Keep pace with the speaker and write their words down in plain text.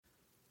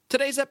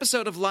Today's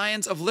episode of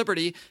Lions of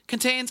Liberty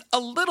contains a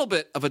little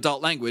bit of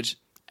adult language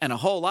and a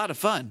whole lot of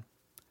fun.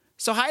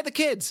 So hide the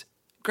kids,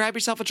 grab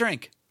yourself a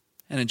drink,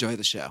 and enjoy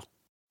the show.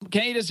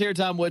 Can't you just hear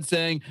Tom Woods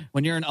saying,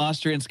 when you're an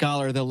Austrian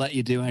scholar, they'll let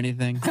you do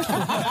anything?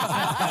 Welcome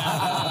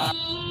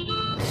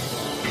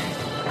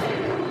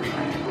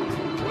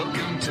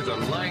to the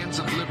Lions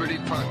of Liberty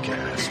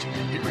podcast.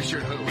 Here is your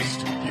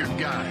host, your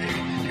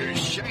guide, your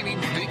shining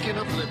beacon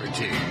of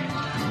liberty,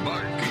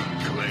 Mark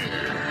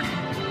Claire.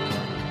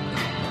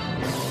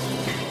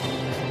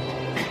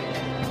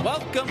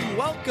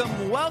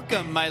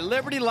 Welcome, my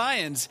Liberty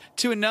Lions,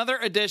 to another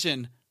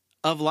edition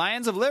of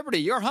Lions of Liberty,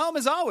 your home,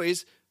 as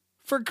always,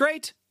 for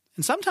great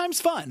and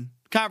sometimes fun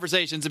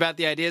conversations about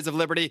the ideas of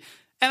liberty.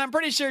 And I'm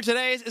pretty sure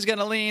today's is going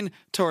to lean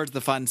towards the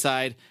fun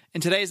side.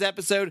 In today's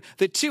episode,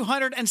 the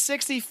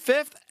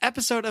 265th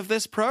episode of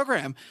this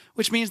program,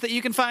 which means that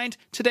you can find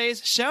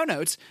today's show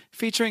notes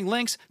featuring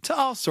links to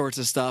all sorts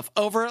of stuff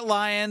over at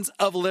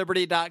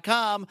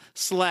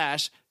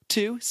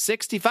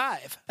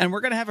lionsofliberty.com/265. And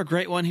we're going to have a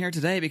great one here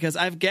today because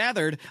I've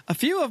gathered a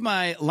few of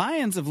my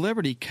Lions of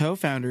Liberty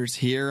co-founders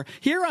here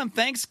on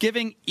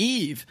Thanksgiving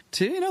Eve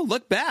to,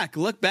 look back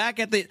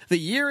at the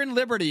year in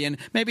Liberty and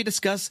maybe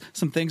discuss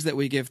some things that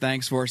we give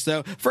thanks for.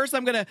 So first,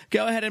 I'm going to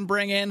go ahead and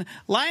bring in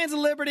Lions of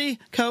Liberty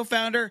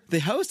co-founder, the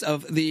host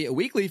of the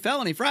weekly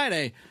Felony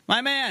Friday,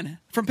 my man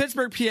from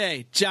Pittsburgh,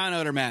 PA, John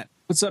Odermatt.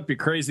 What's up, you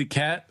crazy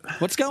cat?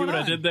 What's going on? See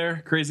what I did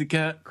there? Crazy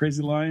cat,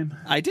 crazy lion.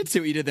 I did see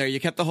what you did there. You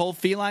kept the whole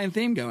feline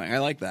theme going. I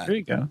like that. There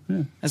you go.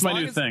 Yeah. That's my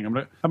new thing.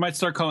 I might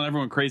start calling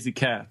everyone crazy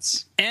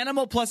cats.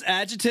 Animal plus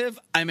adjective,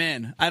 I'm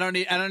in. I don't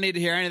need to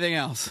hear anything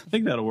else. I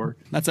think that'll work.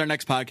 That's our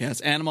next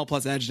podcast. Animal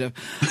plus adjective.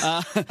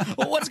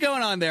 Well, what's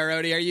going on there,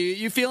 Odie? Are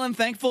you feeling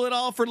thankful at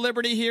all for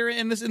liberty here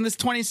in this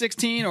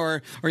 2016,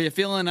 or are you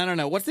feeling, I don't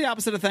know, what's the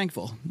opposite of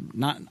thankful?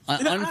 Not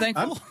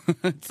unthankful?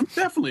 I'm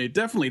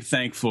definitely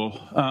thankful.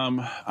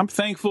 I'm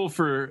thankful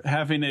for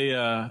having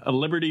a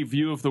liberty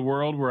view of the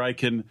world where I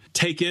can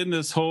take in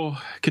this whole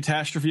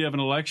catastrophe of an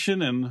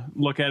election and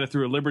look at it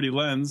through a liberty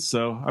lens.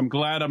 So I'm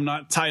glad I'm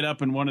not tied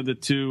up in one of the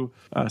two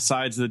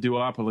sides of the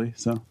duopoly.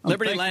 So I'm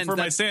liberty lens for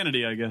my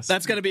sanity, I guess.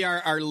 That's going to be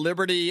our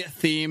liberty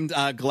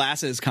themed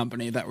glasses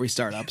company that we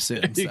start up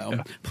soon.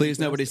 So please,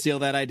 nobody steal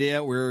that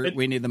idea.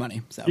 We need the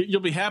money. So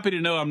you'll be happy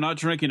to know I'm not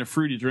drinking a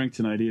fruity drink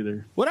tonight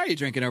either. What are you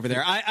drinking over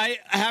there? I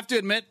have to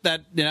admit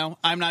that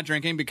I'm not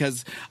drinking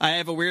because I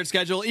have a weird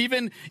schedule.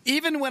 Even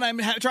when I'm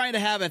trying to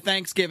have a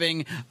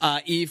Thanksgiving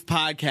Eve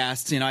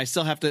podcast, I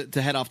still have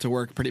to head off to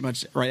work pretty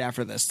much right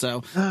after this.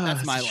 So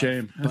that's my life.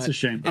 Shame. That's a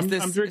shame. I'm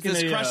drinking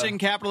this crushing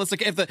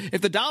capitalistic.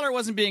 If the dollar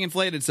wasn't being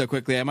inflated so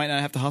quickly, I might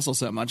not have to hustle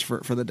so much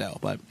for the dough.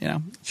 But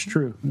it's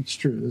true. It's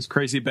true. Those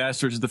crazy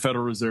bastards at the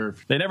Federal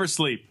Reserve. They never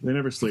sleep.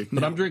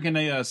 But I'm drinking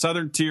a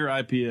Southern Tier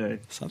IPA.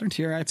 Southern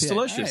Tier IPA. It's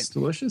delicious. Right.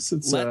 Delicious.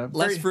 It's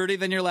less fruity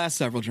than your last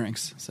several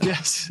drinks. So.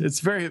 Yes,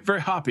 it's very,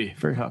 very hoppy.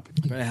 Very hoppy.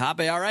 Very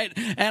hoppy. All right.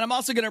 And I'm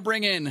also going to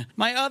bring in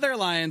my other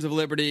Lions of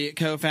Liberty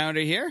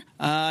co-founder here.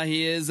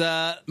 He is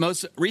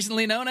most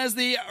recently known as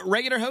the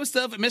regular host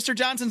of Mr.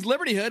 Johnson's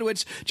Liberty Hood,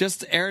 which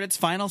just aired its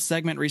final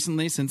segment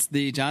recently since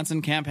the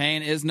Johnson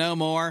campaign is no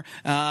more.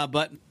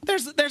 But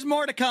there's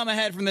more to come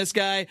ahead from this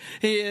guy.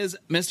 He is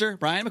Mr.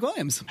 Brian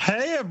McWilliams.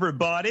 Hey,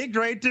 everybody.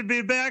 Great to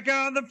be back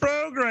on the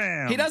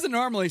program. He doesn't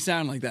normally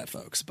sound like that,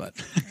 folks, but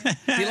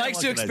he likes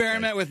to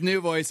experiment with new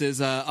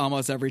voices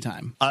almost every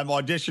time. I'm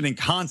auditioning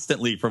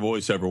constantly for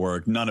voiceover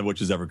work, none of which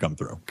has ever come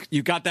through.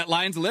 You got that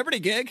Lions of Liberty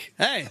gig.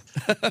 Hey.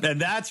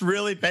 And that's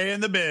really paying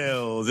the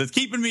bills. It's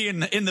keeping me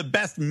in the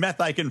best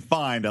meth I can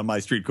find on my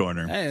street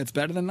corner. Hey, it's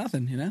better than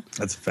nothing,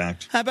 That's a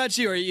fact. How about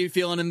you? Are you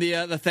feeling in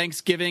the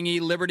Thanksgiving-y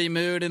Liberty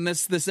mood in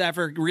this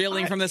after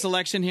reeling from this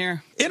election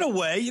here? In a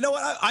way, you know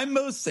what?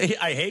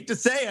 I hate to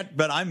say it,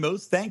 but I'm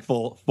most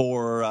thankful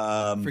for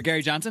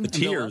Gary Johnson?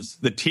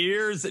 The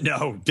tears.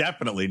 No,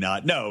 definitely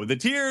not. No, the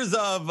tears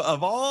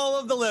of all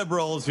of the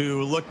liberals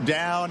who look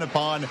down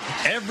upon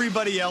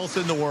everybody else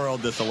in the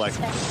world this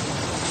election.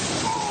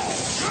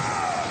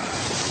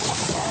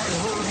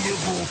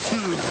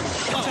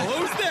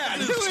 Who's that?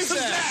 Who is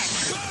that?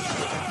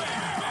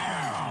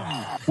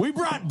 We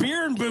brought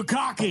beer and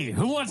bukkake.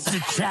 Who wants to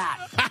chat?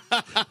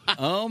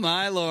 Oh,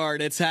 my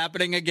Lord. It's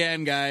happening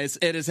again, guys.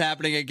 It is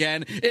happening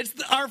again. It's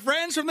our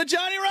friends from the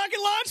Johnny Rocket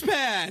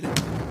Launchpad.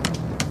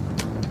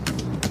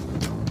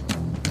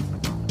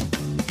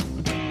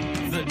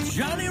 The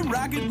Johnny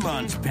Rocket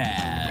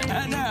Launchpad.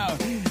 And now,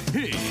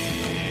 here's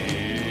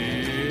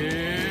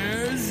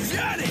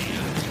Johnny.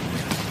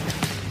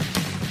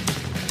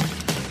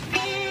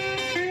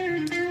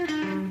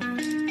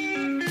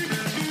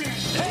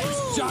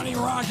 Johnny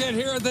Rocket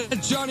here at the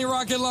Johnny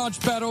Rocket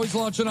Launchpad, always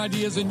launching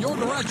ideas in your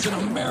direction.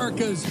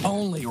 America's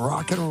only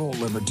rock and roll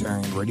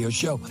libertarian radio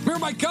show. Here are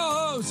my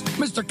co-hosts,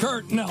 Mr.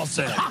 Kurt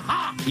Nelson.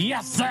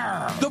 Yes,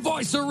 sir. The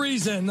voice of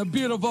reason, the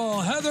beautiful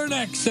Heather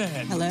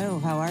Nixon. Hello,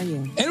 how are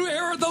you? And we're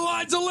here at the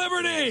Lions of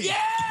Liberty. Yeah!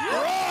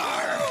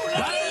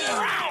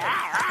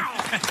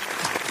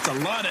 It's a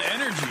lot of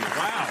energy.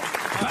 Wow.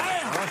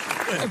 Bam!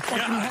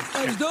 What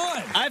are you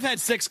doing? I've had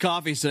 6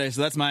 coffees today,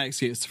 so that's my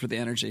excuse for the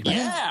energy.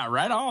 Yeah,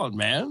 right on,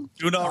 man.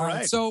 Doing all All right.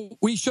 right, so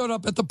we showed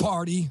up at the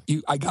party.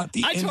 I got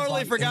the I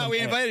totally invite forgot in we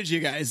the mail. invited you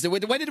guys. When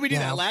did we do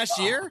that? Last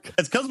year?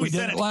 It's because We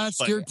did it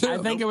last year, too. I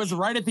think it was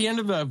right at the end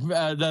of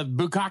the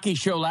Bukkake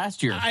show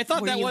last year. I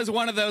thought Were that you- was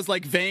one of those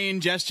like vain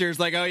gestures,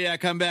 like, "Oh yeah,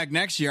 come back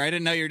next year." I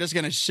didn't know you were just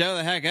going to show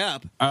the heck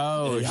up.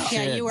 Oh, Yeah,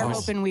 shit. you were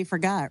hoping we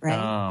forgot, right?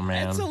 Oh,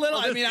 man. It's a little.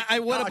 I mean, I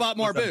would have bought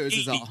more booze.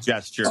 Is all.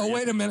 Gesture. Oh,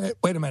 wait a minute.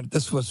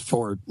 This was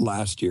for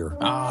last year.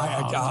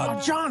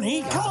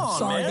 Johnny, come on,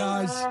 Sorry, man.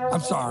 guys.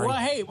 I'm sorry. Well,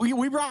 hey,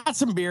 we brought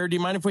some beer. Do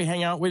you mind if we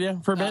hang out with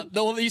you for a bit?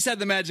 Well, you said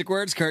the magic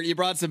words, Kurt. You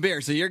brought some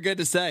beer, so you're good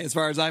to say, as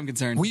far as I'm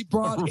concerned. We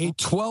brought a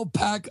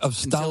 12-pack of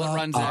Until it Stella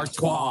runs out.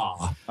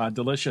 Artois.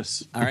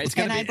 Delicious. All right, it's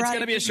And gonna I be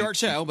brought- a short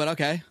show, but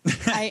okay.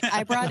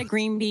 I brought a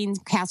green bean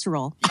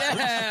casserole.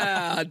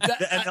 Yeah. And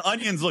the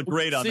onions look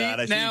great on See, that.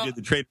 I see now- you did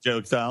the Trader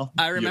Joe style.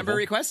 I remember Beautiful.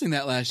 requesting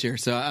that last year,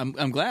 so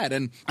I'm glad.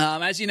 And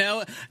as you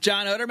know,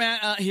 John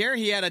Odermatt here,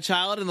 he had a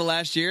child in the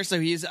last year, so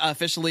he's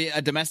officially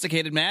a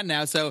domesticated man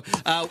now. So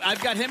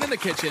I've got him in the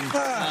kitchen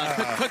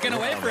cooking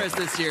away for us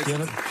this year.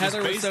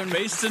 Heather was so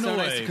Basting so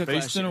nice away. to cook last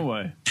Basting year.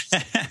 away.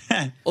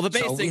 Well, the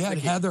So we basics, had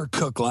Heather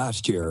cook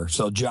last year,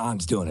 so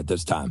John's doing it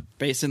this time.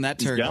 basting that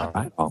turkey. got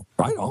Right on.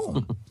 Right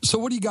on. So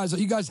what are you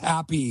guys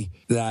happy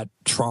that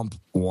Trump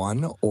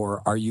won,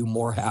 or are you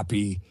more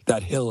happy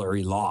that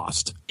Hillary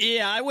lost?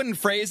 Yeah, I wouldn't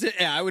phrase it.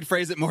 Yeah, I would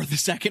phrase it more the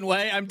second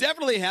way. I'm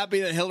definitely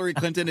happy that Hillary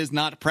Clinton is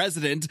not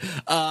president.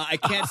 I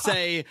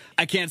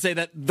can't say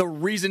that the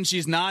reason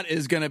she's not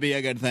is going to be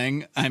a good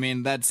thing. I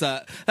mean, that's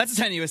a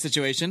tenuous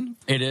situation.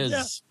 It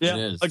is. Yeah, It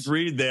is.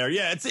 agreed there.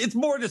 Yeah, it's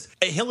more just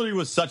Hillary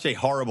was such a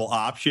horrible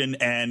option,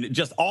 and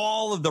just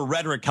all of the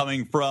rhetoric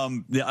coming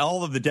from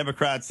all of the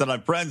Democrats that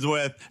I'm friends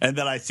with and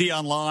that I see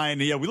online.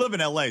 Yeah, we live in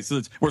LA,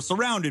 so we're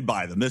surrounded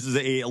by them. This is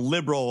a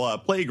liberal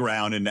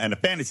playground and a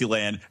fantasy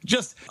land.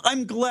 Just,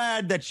 I'm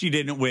glad that she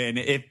didn't win.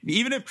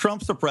 Even if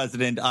Trump's the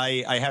president,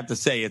 I have to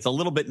say it's a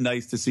little bit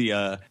nice to see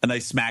a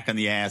nice smack on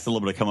the ass, a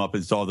little bit of come up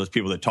and all those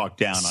people that talk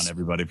down on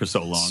everybody for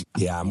so long.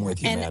 Yeah, I'm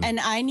with you, man. And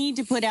I need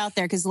to put out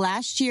there, because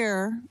last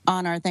year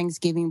on our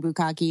Thanksgiving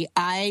Bukkake,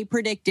 I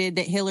predicted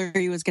that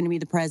Hillary was going to be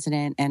the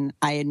president, and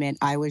I admit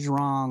I was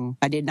wrong.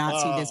 I did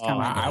not see this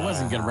coming. I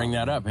wasn't going to bring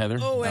that up, Heather.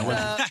 Oh,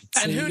 and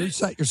See, who you did,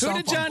 set yourself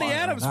who did on Johnny fire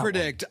on Adams that one.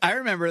 predict? I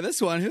remember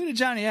this one. Who did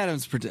Johnny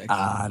Adams predict?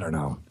 I don't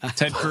know.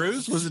 Ted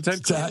Cruz? Was it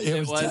Ted Cruz?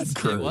 It was Ted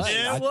Cruz. was.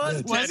 Yeah, it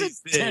was. Was it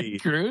Teddy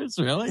Ted Cruz?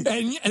 Really?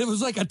 And it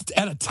was like at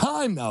a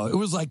time, though. It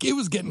was like it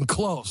was getting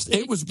close.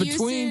 It was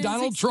between Excuses,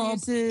 Donald Trump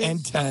excuses.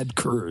 and Ted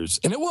Cruz.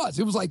 And it was.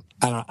 It was like,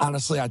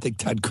 honestly, I think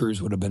Ted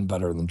Cruz would have been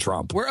better than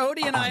Trump. Were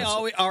Odie and I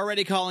Honestly.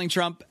 already calling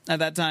Trump at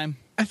that time?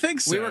 I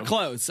think so. We were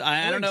close.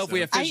 I don't think know if we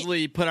so.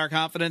 officially put our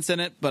confidence in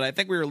it, but I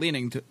think we were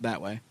leaning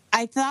that way.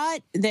 I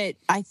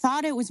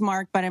thought it was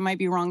Mark, but I might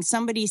be wrong.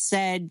 Somebody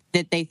said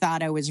that they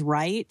thought I was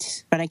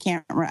right, but I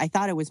can't remember. I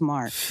thought it was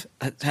Mark.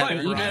 Heather,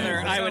 Brian. Heather,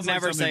 That I would sounds like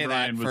never something say that,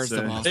 Brian would first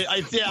of say.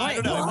 all. I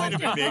don't know. It might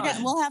have been big.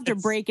 We'll have to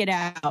break it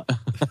out.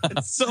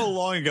 It's so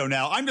long ago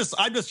now. I'm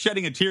just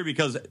shedding a tear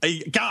because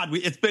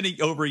it's been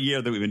over a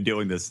year that we've been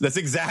doing this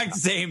exact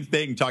same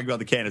thing, talking about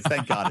the candidates.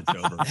 Thank God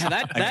it's over.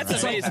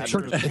 That's amazing.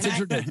 It's a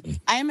tradition.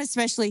 I am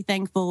especially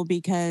thankful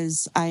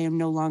because I am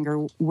no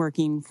longer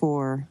working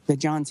for the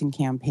Johnson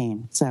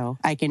campaign, so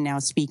I can now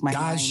speak my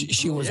Guys, mind.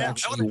 she was Yeah,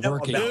 actually I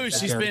working would Ooh, with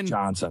she's Gary been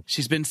Johnson.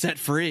 She's been set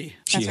free.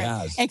 She That's right.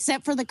 has.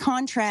 Except for the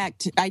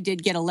contract, I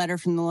did get a letter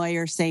from the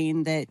lawyer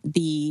saying that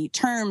the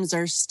terms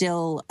are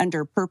still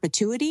under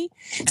perpetuity.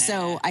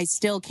 So I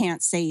still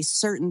can't say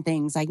certain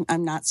things.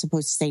 I'm not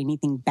supposed to say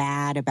anything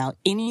bad about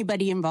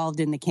anybody involved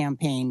in the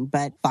campaign,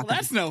 but fuck Well,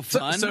 that's no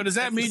fun. So does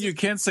that mean you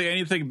can't say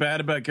anything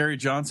bad about Gary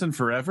Johnson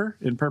forever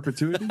in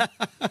perpetuity?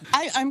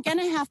 I'm going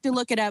to have to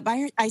look it up.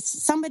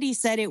 Somebody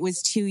said it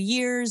was 2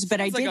 years, but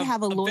It's I did like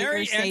have a lawyer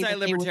very say that they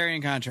were,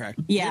 anti-libertarian contract.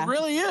 yeah, It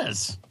really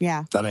is.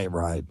 yeah. That ain't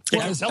right.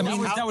 Yeah,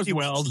 That was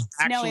Weld.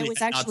 No, it was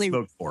not actually-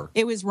 spoke for.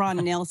 It was Ron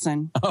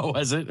Nelson. Oh,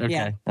 was it? Okay.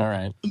 Yeah. All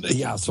right.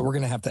 Yeah, so we're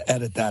going to have to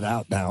edit that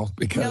out now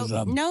because.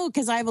 No,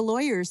 because I have a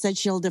lawyer who said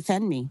she'll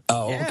defend me.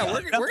 Oh, Yeah, okay.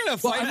 we're going to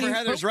fight I mean, for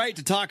Heather's right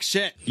to talk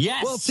shit.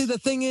 Yes. Well, see, the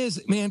thing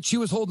is, man, she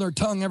was holding her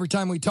tongue every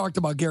time we talked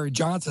about Gary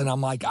Johnson.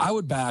 I'm like, I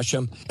would bash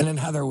him, and then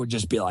Heather would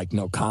just be like,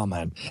 no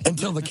comment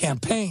until the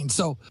campaign.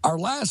 So our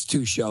last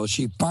two shows,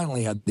 she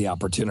finally had the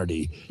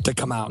opportunity to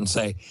come out and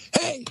say,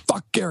 hey,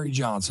 fuck Gary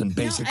Johnson,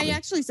 basically. No, I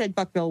actually said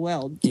fuck Bill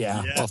Weld.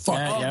 yeah, well, fuck.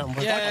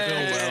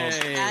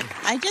 Yay.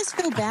 I just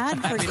feel bad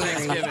for Happy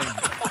Gary. Thanksgiving.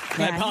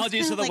 My Yeah,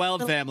 apologies he's to the kinda like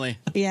Weld the- family.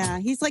 Yeah,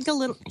 he's like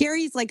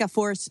Gary's like a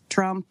Forrest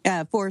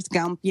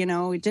Gump, you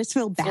know, I just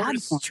feel bad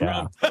for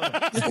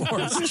him.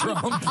 Forrest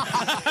Trump.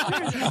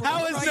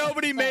 How has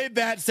nobody made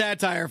that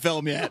satire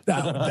film yet.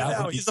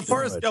 No, he's the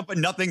Forrest Gump, but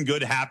nothing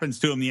good happens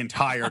to him the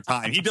entire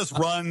time. He just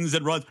runs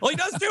and runs. Well, he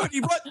does do it.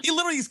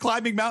 He's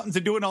climbing mountains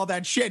and doing all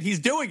that shit. He's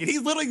doing it.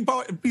 He's living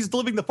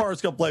the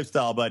Forrest Gump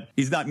lifestyle, but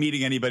he's not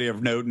meeting anybody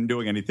of note and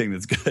doing anything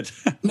that's good.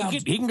 Now, he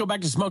can go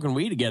back to smoking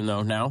weed again,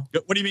 though, now.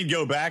 What do you mean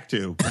go back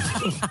to?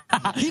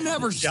 He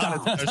never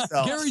stops.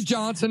 Gary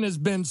Johnson has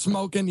been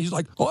smoking. He's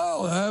like,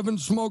 well, I haven't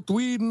smoked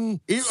weed in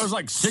It was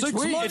like 6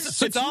 weeks.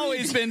 months. It's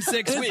always been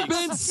 6 weeks. It's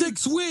been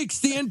 6 weeks,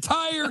 the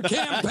entire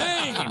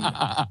campaign.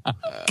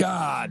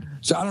 God.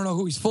 So I don't know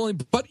who he's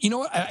fooling. But you know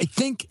what? I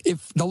think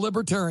if the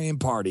Libertarian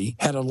Party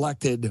had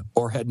elected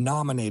or had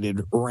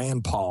nominated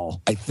Rand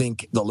Paul, I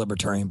think the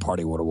Libertarian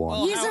Party would have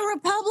won. He's a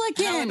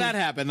Republican. How would that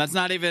happen? That's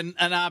not even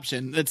an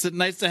option. It's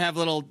nice to have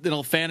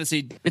little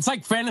fantasy. It's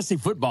like fantasy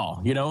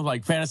football,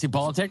 like fantasy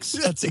politics.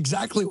 That's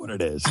exactly what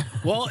it is.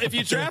 Well, if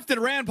you drafted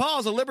Rand Paul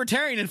as a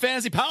libertarian in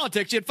fantasy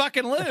politics, you'd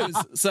fucking lose.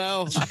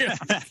 So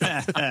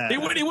he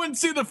wouldn't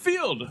see the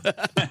field.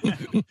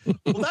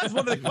 Well, that's one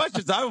of the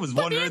questions I was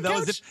wondering, though.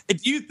 Is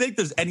if you think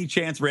there's any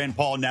chance Rand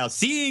Paul now,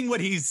 seeing what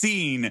he's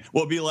seen,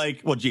 will be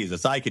like, well,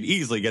 Jesus, I could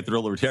easily get the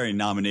Libertarian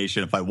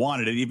nomination if I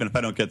wanted it, even if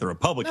I don't get the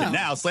Republican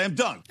now, slam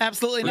dunk.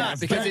 Absolutely not,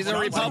 because he's a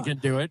Republican.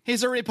 Do it.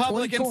 He's a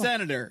Republican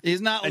senator.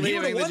 He's not And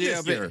leaving the this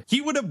year. GOP.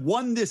 He would have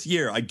won this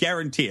year. I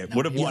guarantee it.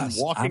 Would have won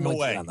walking I'm with you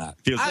away. on that.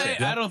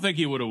 I don't think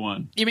he would have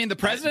won. You mean the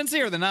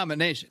presidency or the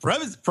nomination?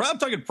 I'm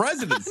talking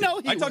presidency. No,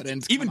 he I talked,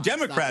 wouldn't. even Come on,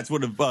 Democrats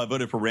would have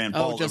voted for Rand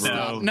Paul. Oh, just over-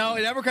 stop. No,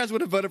 Democrats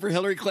would have voted for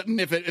Hillary Clinton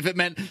if it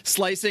meant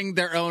slicing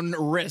their own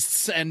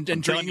wrists and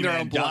drinking their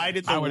own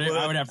blood. I would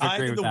have to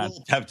agree with that.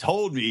 Have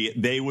told me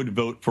they would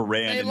vote for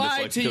Rand. They and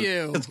lied to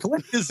you. Because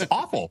Clinton is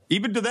awful.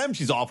 Even to them,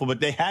 she's awful. But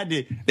they had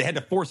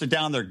to force it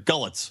down their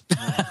gullets.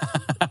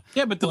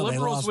 Yeah, but the Well, they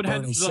liberals lost would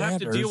have Bernie to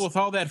Sanders. deal with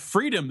all that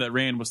freedom that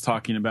Rand was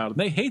talking about.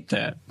 They hate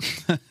that.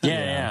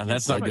 Yeah,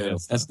 that's not good.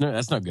 That's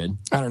not good.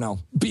 I don't know.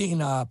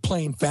 Being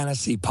playing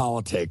fantasy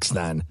politics,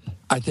 then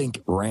I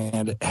think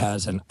Rand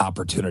has an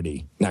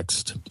opportunity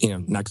next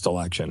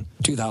election,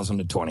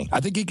 2020. I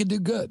think he could do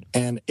good,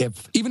 and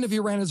even if he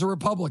ran as a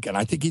Republican,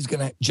 I think he's going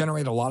to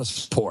generate a lot of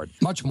support,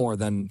 much more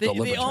than the The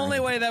Libertarian. only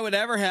way that would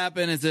ever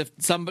happen is if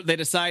they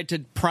decide to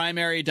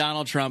primary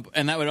Donald Trump,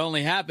 and that would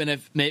only happen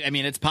if,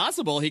 it's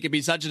possible he could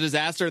be such a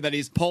disaster that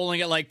he's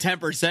polling at like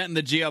 10% and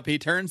the GOP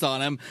turns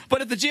on him.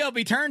 But if the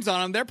GOP turns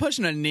on him, they're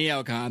pushing a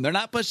neocon. They're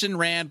not pushing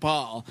Rand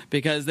Paul,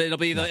 because it'll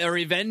be a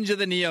revenge of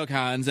the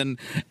neocons, and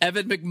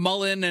Evan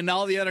McMullen and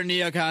all the other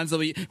neocons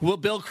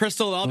Bill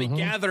Kristol will all be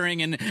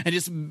gathering and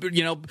just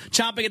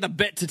chomping at the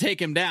bit to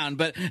take him down.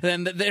 But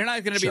then they're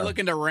not going to be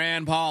looking to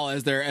Rand Paul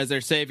as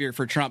their savior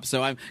for Trump.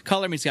 So I'm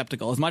color me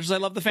skeptical. As much as I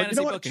love the fantasy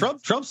you know what? booking.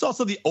 Trump's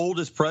also the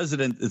oldest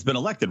president that's been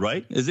elected,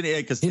 right? Isn't he?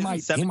 Because he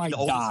might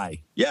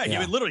die. Yeah,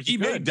 he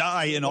may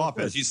die in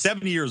office. He's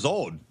 70 years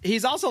old.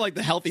 He's also like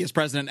the healthiest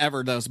president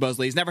ever, though,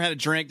 supposedly. He's never had a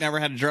drink, never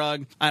had a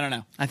drug. I don't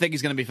know. I think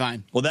he's going to be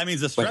fine. Well, that means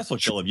the stress will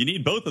kill him. You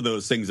need both of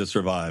those things to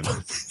survive.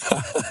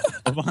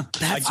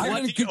 That's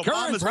what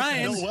concurrent,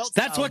 Brian.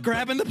 That's what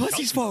grabbing the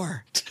pussy's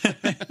for.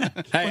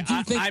 Hey,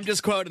 I'm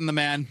just quoting the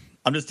man.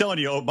 I'm just telling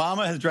you,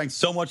 Obama has drank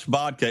so much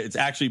vodka, it's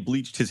actually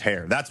bleached his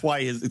hair. That's why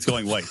it's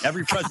going white.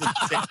 Every president.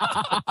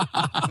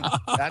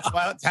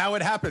 That's how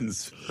it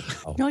happens.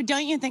 No,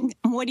 don't you think?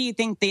 What do you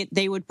think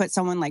they would put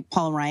someone like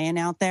Paul Ryan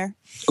out there?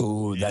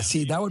 Ooh,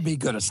 that would be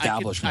good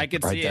establishment. I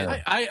could right see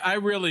there.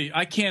 it.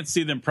 I can't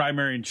see them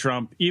primarying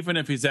Trump, even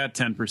if he's at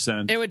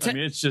 10%. It would.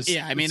 it's just.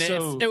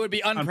 It would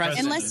be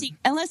unprecedented.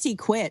 Unless he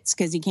quits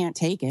because he can't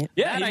take it.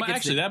 Yeah, That I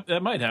could see.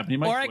 that might happen. He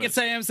might Or I quit. could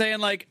say I'm saying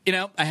like,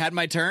 I had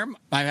my term.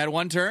 I had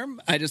one term.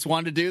 I just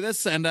wanted to do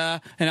this, and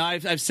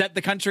I've set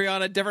the country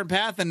on a different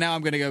path, and now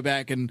I'm going to go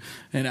back and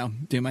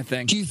do my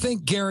thing. Do you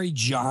think Gary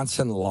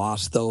Johnson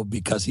lost, though,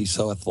 because he's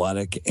so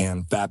athletic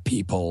and fat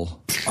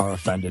people are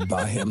offended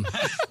by him?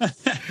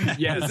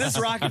 Yes. Is this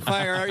rocket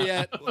fire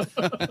yet?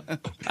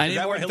 I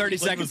need more than 30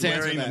 seconds to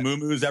answer wearing that. the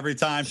muumuus every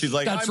time. She's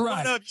like, That's I'm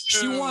right. one of you.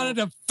 She wanted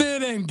to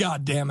fit in,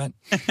 goddammit.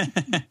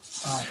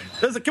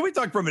 Can we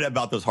talk for a minute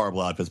about those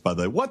horrible outfits, by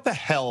the way? What the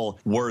hell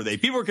were they?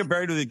 People were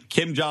comparing to the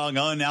Kim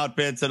Jong-un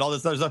outfits and all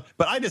this other stuff,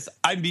 but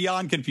I'm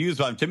beyond confused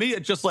by them. To me,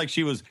 it's just like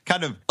she was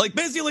kind of like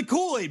basically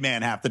Kool-Aid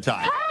Man half the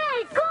time.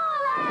 Hey,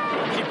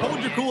 Kool-Aid! She pulled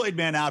your Kool-Aid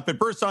Man outfit,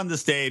 burst on the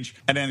stage,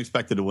 and then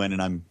expected to win,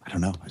 and I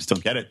don't know. I just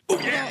don't get it.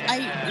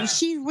 Well,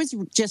 she was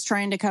just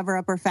trying to cover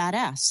up her fat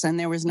ass, and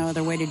there was no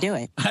other way to do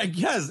it. I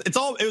guess it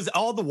was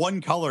all the one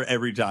color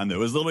every time. Though. It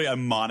was literally a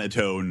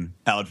monotone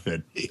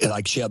outfit.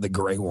 Like she had the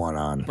gray one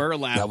on.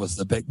 Burlap. That was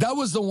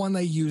the one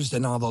they used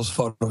in all those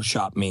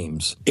Photoshop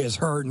memes. Is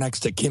her next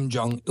to Kim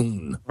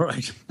Jong-un.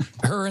 Right.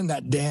 Her in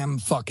that damn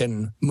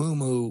fucking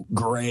muumuu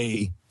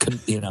gray,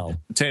 Potato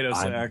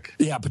sack.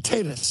 Yeah,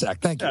 potato sack.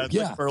 Thank you. Yeah, it's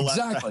like burlap.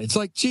 Exactly. It's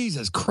like,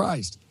 Jesus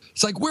Christ.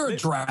 It's like, wear a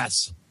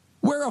dress.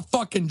 Wear a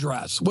fucking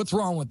dress. What's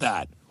wrong with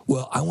that?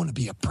 well, I want to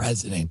be a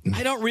president.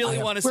 I don't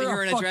really want to see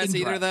her in a dress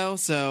either, dress. though,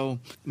 so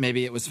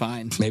maybe it was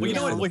fine. Maybe Well, you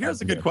know what? Well,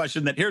 here's a good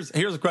question. Here's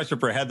a question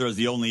for Heather as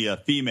the only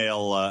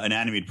female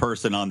inanimate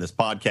person on this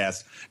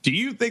podcast. Do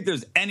you think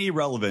there's any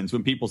relevance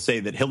when people say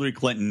that Hillary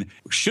Clinton,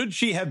 should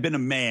she have been a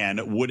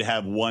man, would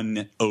have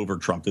won over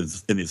Trump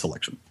in this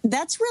election?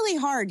 That's really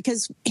hard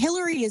because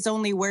Hillary is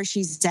only where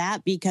she's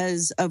at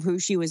because of who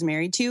she was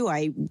married to.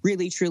 I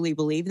really, truly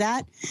believe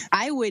that.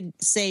 I would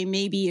say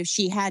maybe if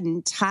she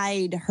hadn't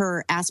tied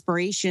her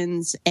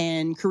aspirations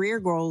and career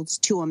goals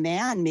to a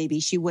man, maybe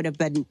she would have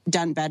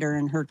done better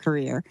in her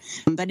career.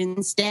 But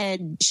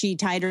instead, she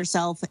tied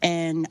herself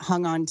and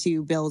hung on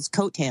to Bill's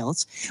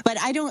coattails. But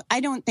I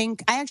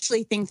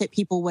actually think that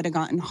people would have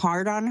gone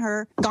harder on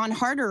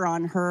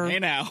her. Hey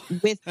now.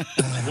 With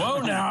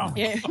Whoa now.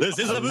 This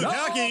is a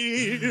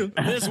Bukkake.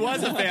 This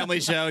was a family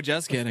show.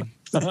 Just kidding.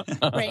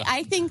 Right.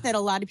 I think that a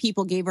lot of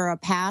people gave her a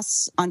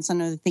pass on some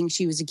of the things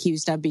she was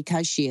accused of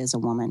because she is a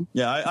woman.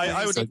 Yeah,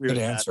 I would agree with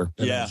that.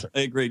 Yeah,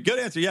 I agree. Good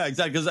answer. Yeah,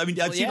 exactly. Because I mean,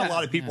 I've seen a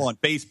lot of people on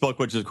Facebook,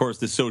 which is of course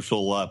the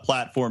social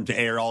platform to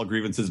air all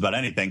grievances about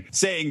anything,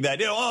 saying that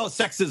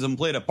sexism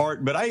played a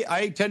part. But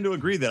I tend to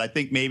agree that I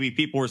think maybe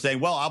people were saying,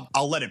 well,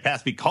 I'll let it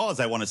pass because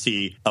I want to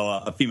see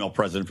a female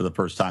president for the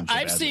first time. So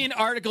I've seen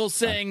articles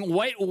saying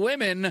white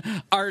women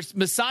are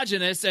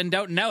misogynist and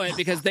don't know it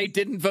because they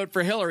didn't vote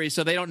for Hillary,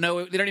 so they don't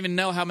even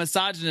know how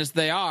misogynist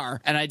they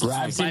are. And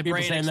my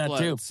brain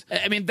explodes.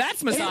 I mean,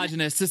 that's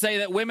misogynist to say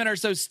that women are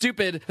so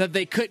stupid that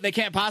they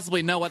can't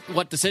possibly know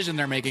what decision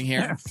they're making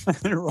here.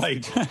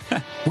 Right.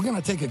 We're going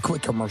to take a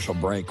quick commercial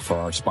break for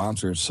our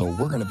sponsors, so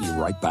we're going to be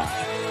right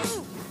back.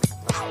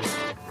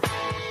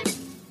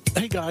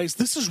 Hey guys,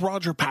 this is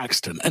Roger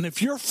Paxton, and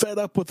if you're fed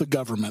up with the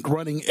government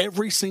running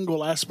every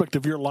single aspect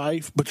of your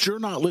life, but you're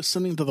not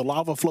listening to the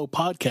Lava Flow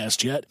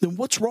podcast yet, then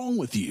what's wrong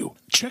with you?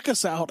 Check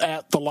us out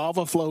at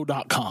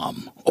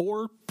thelavaflow.com,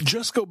 or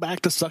just go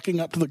back to sucking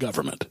up to the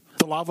government.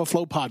 The Lava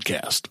Flow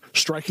podcast,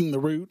 striking the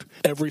root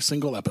every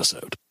single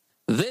episode.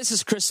 This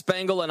is Chris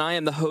Spangle, and I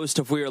am the host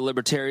of We Are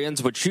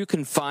Libertarians, which you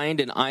can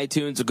find in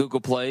iTunes, Google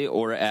Play,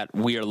 or at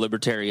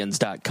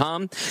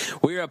wearelibertarians.com.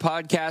 We are a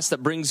podcast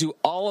that brings you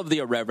all of the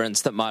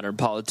irreverence that modern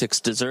politics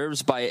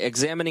deserves by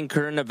examining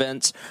current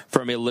events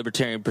from a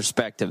libertarian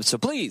perspective. So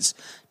please,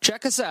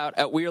 check us out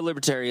at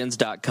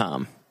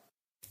wearelibertarians.com.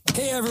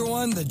 Hey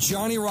everyone, the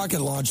Johnny Rocket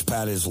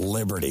Launchpad is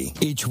Liberty.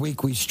 Each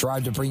week we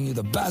strive to bring you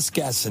the best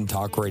guests in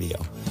talk radio.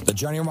 The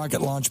Johnny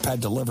Rocket Launchpad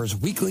delivers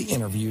weekly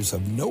interviews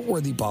of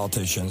noteworthy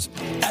politicians,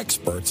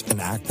 experts, and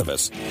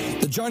activists.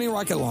 The Johnny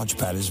Rocket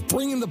Launchpad is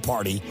bringing the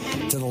party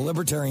to the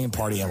Libertarian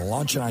Party and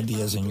launching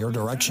ideas in your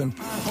direction.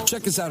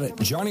 Check us out at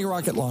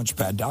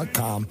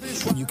johnnyrocketlaunchpad.com,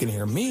 and you can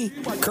hear me,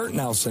 Kurt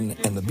Nelson,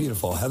 and the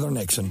beautiful Heather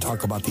Nixon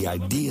talk about the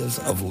ideas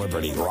of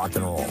liberty, rock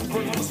and roll.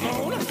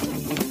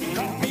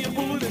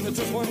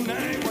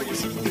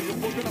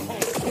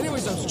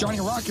 Anyways, that's Johnny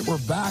Rocket. We're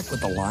back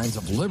with the Lions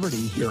of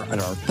Liberty here at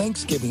our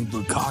Thanksgiving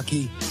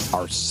Bukkake,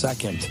 our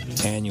second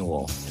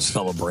annual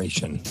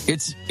celebration.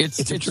 It's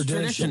a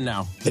tradition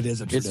now. It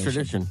is a tradition. It's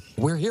tradition.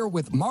 We're here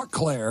with Mark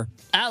Claire.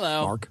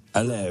 Hello. Mark.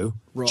 Hello.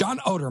 John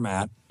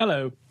Odermatt.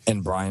 Hello.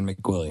 And Brian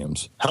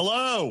McWilliams.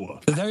 Hello.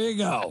 There you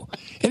go.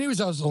 Anyways,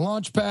 that was the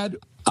Launchpad.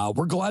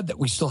 We're glad that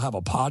we still have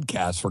a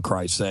podcast, for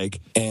Christ's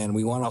sake. And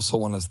we also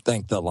want to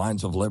thank the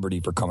Lions of Liberty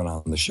for coming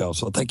on the show.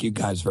 So thank you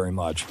guys very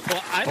much.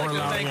 Well, I'd Or like to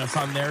allowing thank us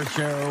on their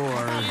show.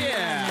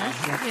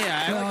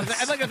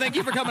 I'd like to thank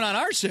you for coming on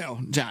our show,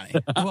 Johnny.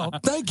 Well,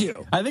 thank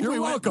you. I think You're we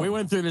welcome.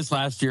 went through this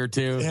last year,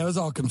 too. Yeah, it was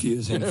all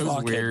confusing. It was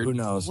Fuck weird. Who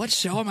knows? What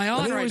show am I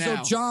on But right anyway,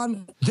 now? So,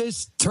 John,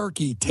 this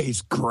turkey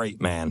tastes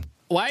great, man.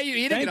 Why are you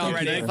eating Thank it you,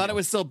 already? I Dave. thought it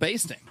was still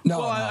basting. No,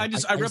 Well, I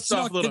ripped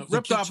off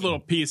a little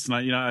piece,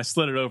 and I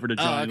slid it over to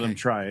Johnny. okay. Let him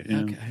try it.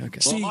 Yeah. Okay.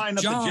 See, Line up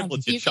the John,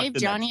 giblets You and chucked gave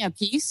in Johnny a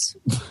piece?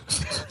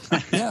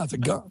 yeah,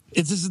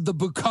 this is the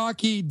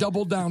Bukkake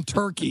double down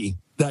turkey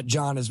that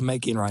John is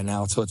making right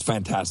now. So it's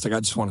fantastic. I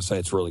just want to say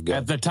it's really good.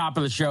 At the top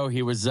of the show,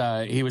 he was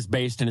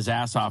basting his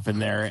ass off in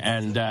there,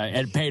 and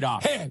it paid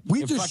off. Hey,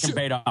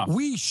 paid off.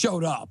 We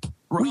showed up.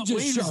 We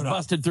just showed up.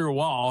 busted through a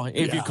wall,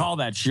 if you call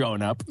that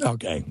showing up.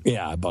 Okay.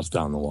 Yeah, I bust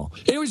down the wall.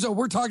 Anyways, so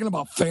we're talking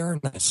about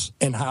fairness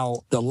and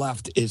how the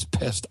left is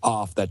pissed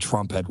off that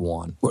Trump had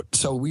won.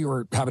 So we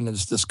were having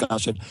this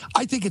discussion.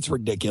 I think it's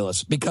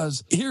ridiculous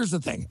because here's the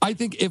thing. I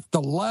think if the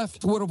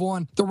left would have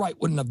won, the right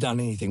wouldn't have done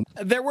anything.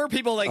 There were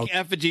people like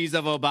effigies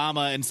of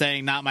Obama and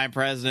saying "not my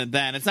president."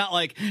 Then it's not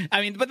like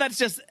but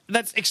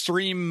that's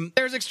extreme.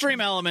 There's extreme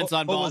elements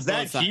on both. Was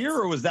that sides. here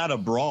or was that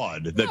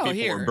abroad that people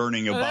here. were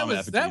burning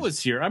Obama? That was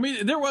here. I mean,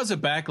 there was a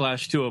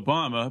backlash to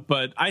Obama,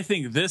 but I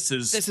think this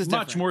is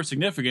much different. more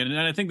significant. And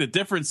I think the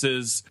difference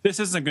is this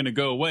isn't going to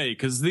go away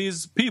because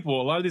these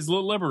people, a lot of these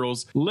little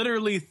liberals,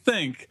 literally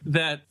think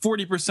that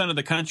 40% of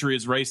the country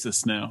is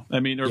racist now. I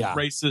mean, or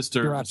racist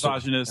or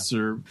misogynist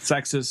or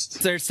sexist.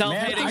 They're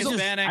self-hating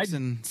Man, Hispanics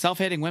and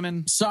self-hating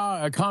women.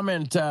 Saw a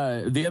comment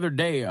the other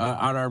day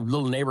on our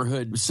little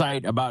neighborhood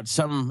site about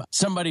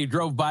somebody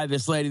drove by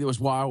this lady that was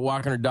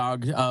walking her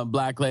dog,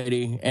 black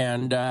lady,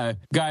 and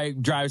guy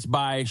drives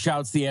by,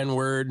 shouts the N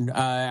N-word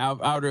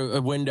out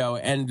a window,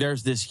 and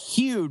there's this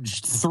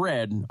huge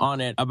thread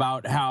on it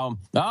about how,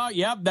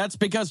 that's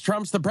because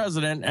Trump's the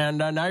president, and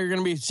now you're going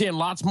to be seeing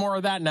lots more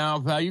of that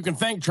now. You can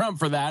thank Trump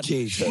for that.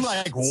 Jesus. I'm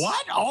like,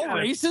 what? All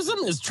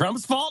racism is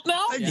Trump's fault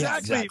now?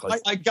 Exactly.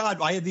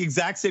 I had the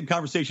exact same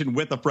conversation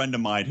with a friend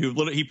of mine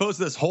who he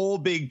posted this whole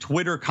big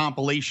Twitter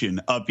compilation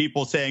of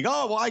people saying,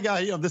 "Oh, well,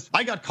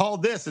 I got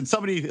called this, and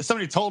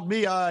somebody told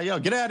me,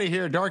 get out of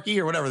here, darky,"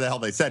 or whatever the hell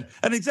they said.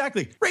 And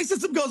exactly,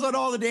 racism goes on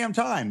all the damn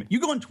time. You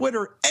go on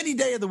Twitter any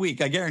day of the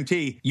week, I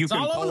guarantee you can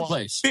all over the pull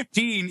place.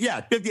 15,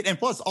 and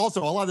plus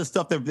also a lot of the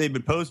stuff that they've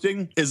been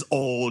posting is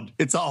old.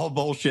 It's all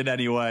bullshit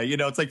anyway.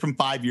 It's like from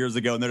 5 years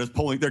ago, and they're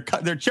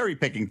just they're cherry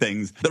picking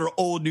things that are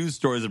old news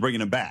stories and bringing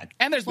them back.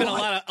 And there's been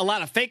a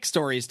lot of fake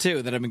stories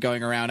too that have been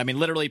going around. I mean,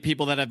 literally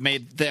people that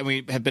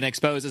we have been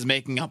exposed as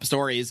making up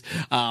stories.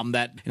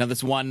 That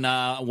this one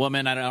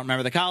woman, I don't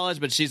remember the college,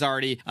 but she's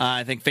already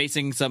I think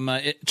facing some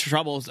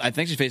troubles. I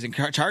think she's facing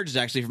charges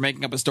actually for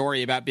making up a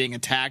story about being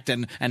attacked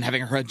and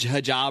having her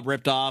hijab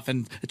ripped off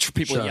and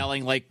people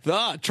yelling like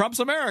Trump's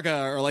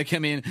America, or like, I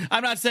mean,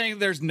 I'm not saying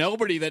there's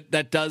nobody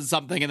that does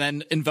something and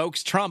then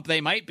invokes Trump.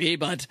 They might be,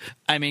 but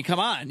I mean, come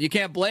on, you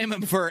can't blame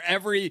him for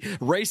every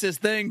racist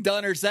thing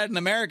done or said in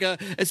America,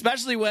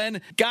 especially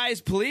when,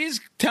 guys, please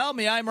tell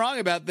me I'm wrong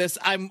about this.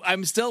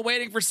 I'm still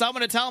waiting for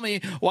someone to tell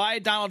me why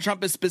Donald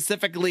Trump is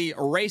specifically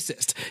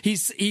racist.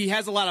 He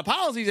has a lot of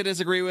policies I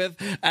disagree with.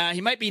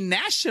 He might be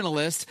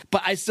nationalist,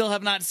 but I still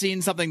have not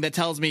seen something that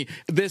tells me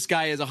this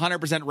guy is 100%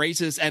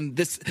 racist, and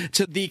this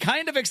to the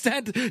kind of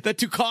extent that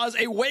to cause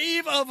a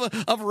wave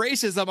of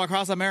racism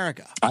across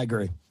America. I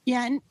agree.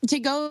 Yeah, and to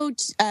go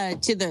to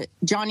the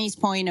Johnny's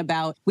point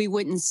about we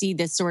wouldn't see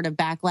this sort of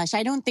backlash,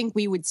 I don't think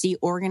we would see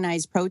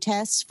organized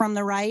protests from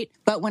the right.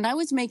 But when I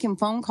was making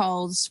phone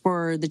calls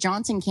for the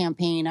Johnson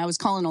campaign, I was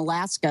calling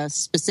Alaska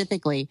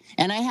specifically,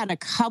 and I had a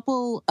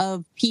couple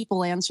of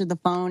people answer the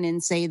phone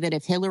and say that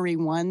if Hillary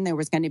won, there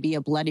was going to be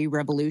a bloody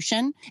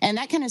revolution. And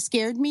that kind of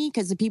scared me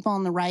because the people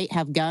on the right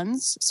have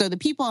guns. So the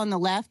people on the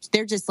left,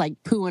 they're just like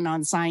pooing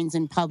on signs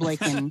in public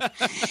and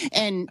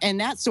and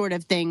that sort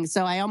of thing.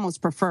 So I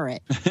almost prefer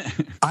it.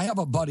 I have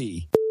a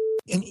buddy,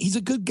 and he's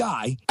a good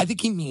guy. I think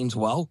he means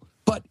well.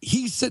 But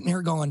he's sitting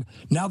here going,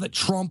 now that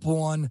Trump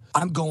won,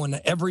 I'm going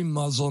to every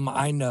Muslim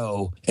I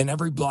know and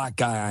every black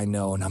guy I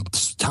know, and I'm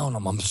telling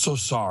them I'm so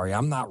sorry.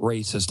 I'm not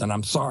racist, and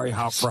I'm sorry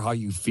for how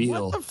you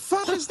feel. What the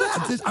fuck is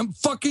that? I'm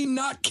fucking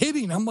not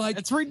kidding. I'm like,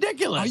 it's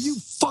ridiculous. Are you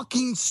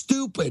fucking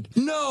stupid?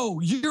 No,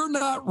 you're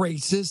not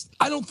racist.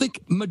 I don't think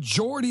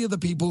majority of the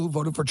people who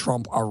voted for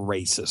Trump are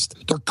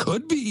racist. There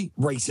could be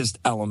racist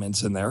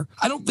elements in there.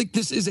 I don't think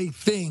this is a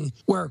thing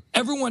where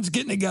everyone's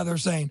getting together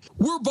saying,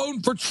 we're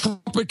voting for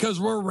Trump because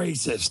we're racist.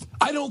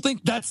 I don't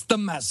think that's the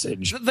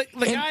message. But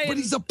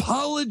he's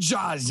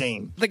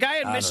apologizing. The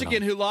guy in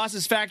Michigan who lost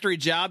his factory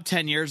job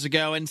 10 years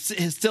ago and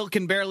still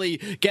can barely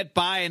get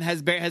by and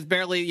has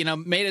barely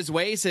made his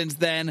way since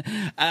then,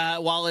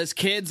 while his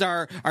kids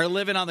are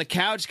living on the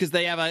couch because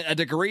they have a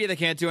degree they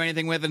can't do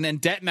anything with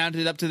and debt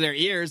mounted up to their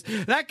ears.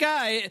 That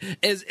guy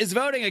is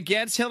voting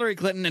against Hillary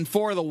Clinton and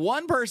for the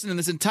one person in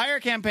this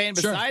entire campaign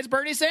besides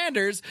Bernie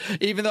Sanders,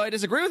 even though I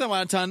disagree with him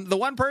on a ton, the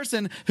one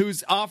person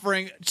who's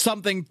offering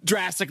something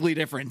drastically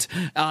different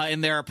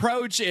in their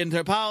approach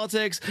into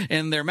politics,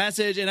 in their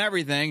message, and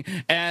everything.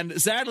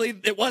 And sadly,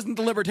 it wasn't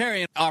the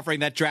Libertarian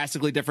offering that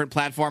drastically different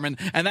platform,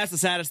 and that's the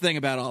saddest thing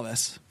about all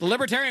this. The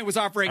Libertarian was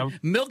offering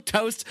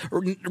milquetoast,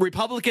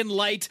 Republican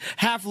light,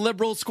 half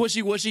liberal,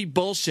 squishy wushy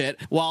bullshit,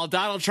 while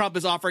Donald Trump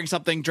is offering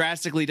something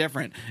drastically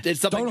different.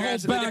 It's something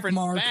drastically different,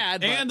 Mark.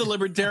 bad. And the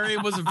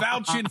Libertarian was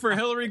vouching for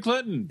Hillary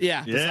Clinton.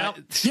 Yeah.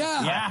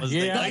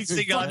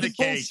 Icing on the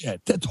cake.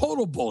 The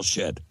total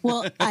bullshit.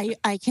 Well,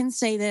 I can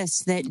say this,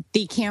 that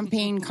the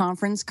campaign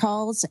conference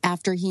calls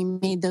after he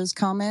made those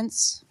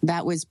comments,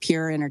 that was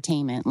pure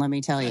entertainment, let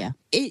me tell you.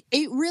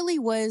 It really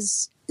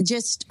was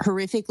just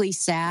horrifically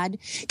sad,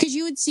 because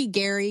you would see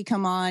Gary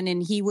come on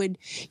and he would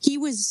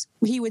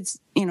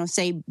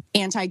say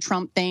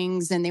anti-Trump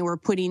things, and they were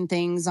putting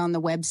things on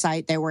the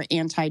website that were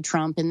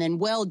anti-Trump, and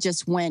then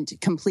just went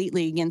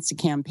completely against the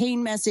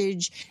campaign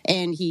message,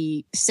 and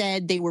he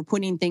said they were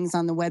putting things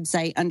on the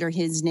website under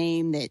his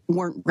name that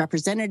weren't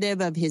representative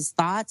of his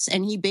thoughts,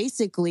 and he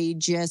basically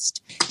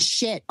just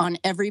shit on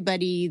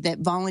everybody that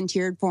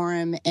volunteered for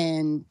him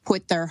and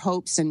put their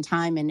hopes and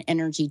time and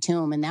energy to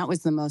him, and that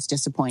was the most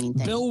disappointing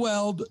thing. Bill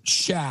Weld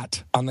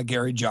shat on the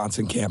Gary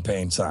Johnson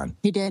campaign, son.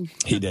 He did.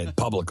 He did,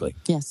 publicly.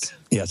 Yes,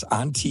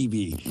 on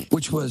TV,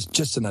 which was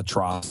just an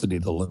atrocity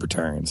to the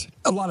Libertarians.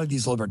 A lot of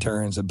these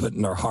Libertarians have put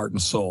in their heart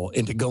and soul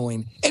into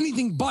going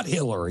anything but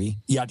Hillary,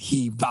 yet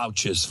he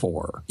vouches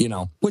for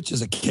her, which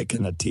is a kick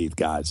in the teeth,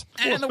 guys.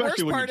 Well,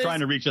 especially when you're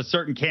trying to reach a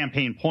certain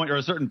campaign point or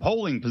a certain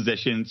polling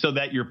position so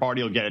that your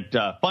party will get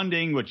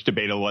funding, which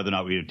debatable whether or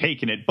not we have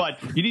taken it. But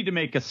you need to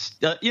make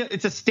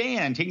it's a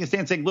stand, taking a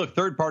stand saying, look,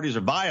 third parties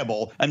are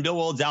viable. And Bill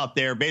Greenwald's out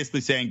there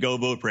basically saying, go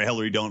vote for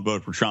Hillary, don't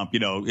vote for Trump.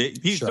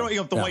 He's throwing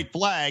up the white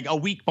flag a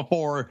week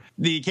before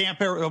the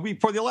campaign, a week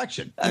before the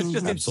election. That's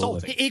just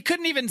insulting. He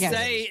couldn't even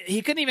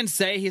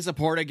say he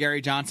supported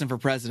Gary Johnson for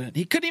president.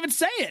 He couldn't even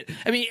say it.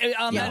 I mean,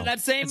 on that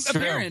same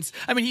appearance,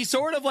 I mean, he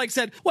sort of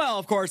said, well,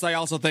 of course, I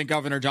also think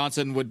Governor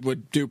Johnson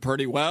would do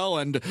pretty well.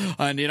 And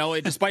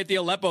despite the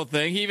Aleppo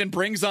thing, he even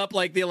brings up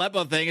the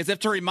Aleppo thing as if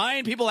to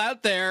remind people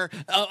out there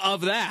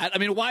of that. I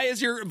mean, why is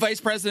your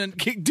vice president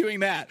doing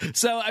that?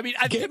 So, I mean,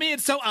 to me,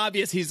 it's so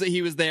obvious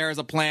he was there as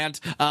a plant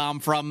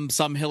from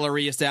some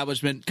Hillary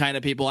establishment kind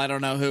of people. I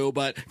don't know who,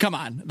 but come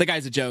on. The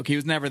guy's a joke. He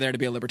was never there to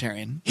be a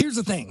libertarian. Here's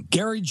the thing.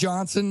 Gary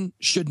Johnson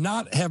should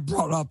not have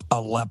brought up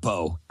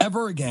Aleppo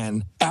ever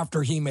again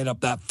after he made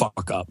up that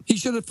fuck up. He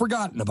should have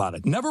forgotten about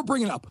it. Never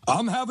bring it up.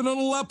 I'm having an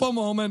Aleppo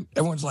moment.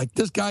 Everyone's like,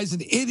 this guy's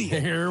an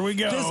idiot. Here we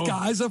go. This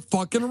guy's a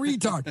fucking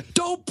retard.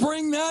 Don't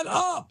bring that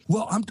up.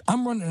 Well,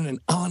 I'm running an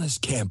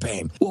honest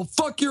campaign. Well,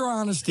 fuck your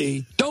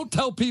honesty. Don't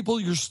tell people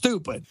you're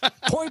stupid.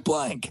 Point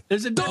blank.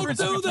 There's a Don't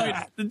do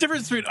that. The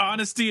difference between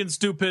honesty and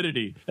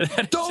stupidity.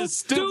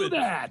 Don't do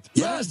that.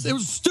 Yes, it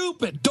was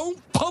stupid. Don't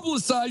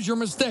publicize your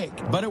mistake.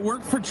 But it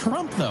worked for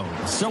Trump, though,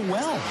 so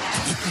well.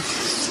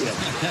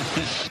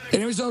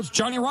 Anyway, so it's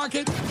Johnny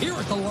Rocket here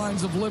at the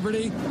Lines of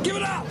Liberty. Give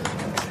it up.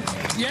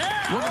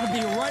 Yeah. We're going to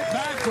be right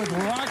back with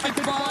Rocket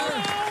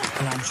Fire.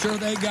 And I'm sure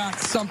they got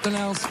something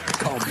else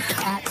called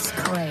Cat's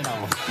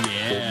Cradle.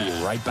 Yeah. We'll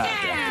be right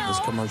back after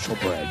this commercial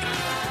break.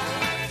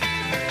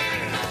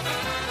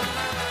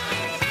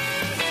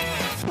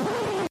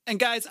 And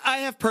guys, I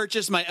have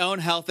purchased my own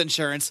health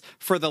insurance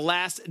for the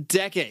last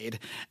decade,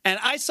 and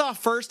I saw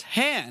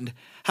firsthand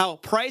how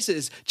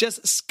prices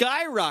just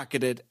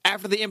skyrocketed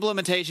after the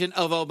implementation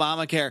of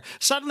Obamacare.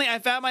 Suddenly, I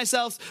found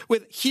myself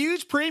with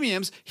huge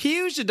premiums,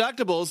 huge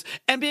deductibles,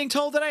 and being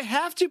told that I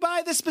have to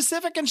buy this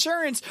specific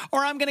insurance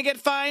or I'm going to get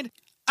fined.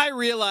 I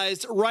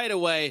realized right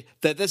away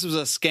that this was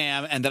a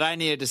scam and that I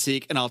needed to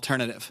seek an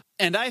alternative.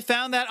 And I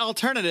found that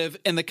alternative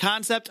in the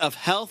concept of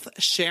health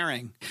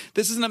sharing.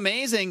 This is an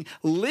amazing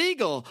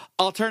legal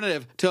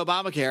alternative to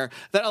Obamacare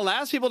that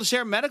allows people to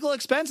share medical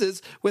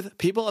expenses with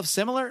people of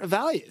similar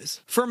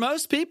values. For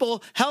most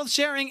people, health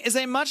sharing is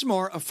a much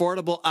more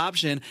affordable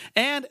option,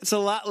 and it's a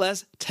lot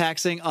less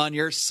taxing on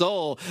your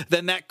soul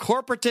than that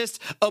corporatist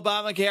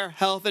Obamacare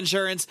health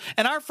insurance.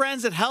 And our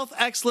friends at Health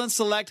Excellence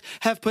Select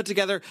have put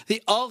together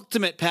the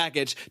ultimate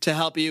package to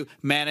help you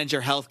manage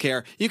your health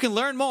care. You can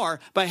learn more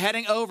by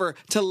heading over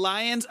to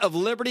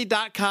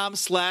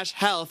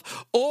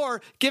lionsofliberty.com/health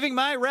or giving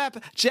my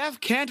rep, Jeff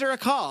Cantor, a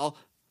call.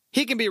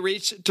 He can be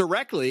reached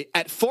directly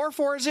at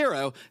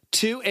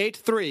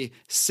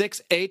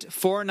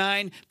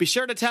 440-283-6849. Be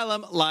sure to tell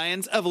him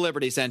Lions of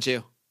Liberty sent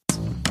you.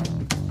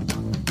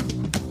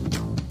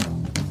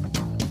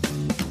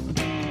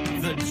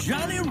 The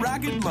Johnny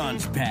Rocket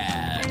Launch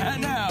Pad.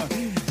 And now,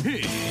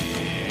 here's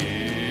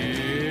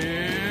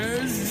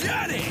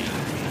Johnny.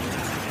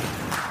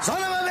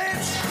 Son of a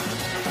bitch!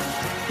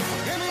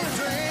 Give me a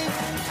drink!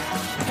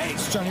 Hey,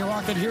 it's Johnny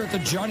Rocket here at the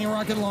Johnny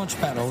Rocket Launch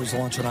Pad. Always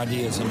launching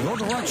ideas in your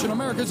direction.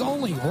 America's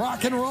only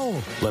rock and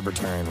roll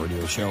libertarian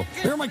radio show.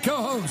 Here are my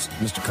co-hosts,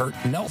 Mr. Kurt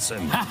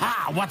Nelson.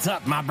 Ha! What's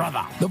up, my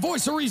brother? The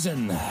voice of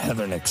reason,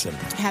 Heather Nixon.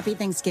 Happy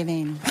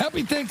Thanksgiving.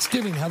 Happy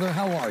Thanksgiving, Heather.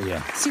 How are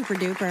you? Super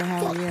duper.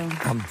 How are you?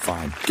 I'm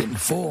fine. Getting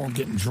full and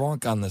getting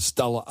drunk on the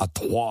Stella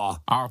Artois.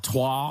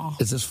 Artois?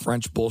 Is this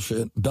French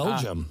bullshit?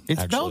 Belgium. It's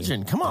actually.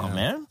 Belgian. Come on,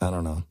 man. I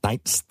don't know.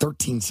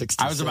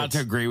 1366. I was about to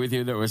agree with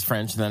you that it was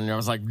French, then I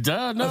was like,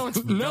 duh, no, it's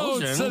Belgian. No,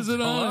 it says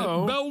it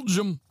on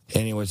Belgium.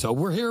 Anyway, so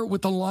we're here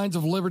with the Lines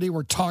of Liberty.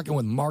 We're talking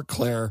with Mark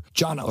Claire,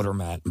 John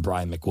Odermatt, and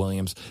Brian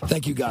McWilliams.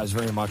 Thank you guys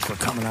very much for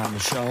coming on the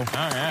show. Oh,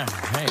 yeah.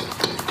 Hey,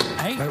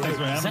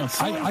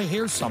 I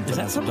hear something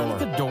at the door. At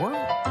the door?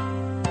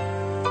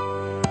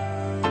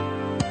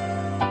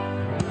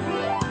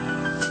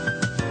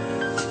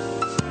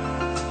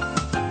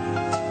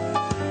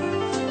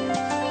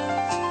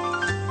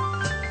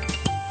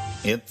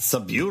 It's a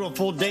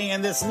beautiful day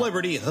in this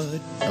Liberty hood,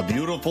 a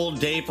beautiful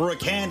day for a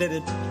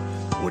candidate.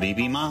 Would he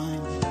be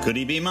mine? Could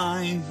he be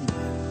mine?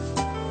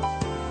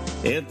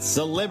 It's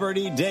a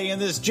Liberty day in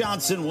this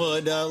Johnson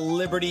Wood, a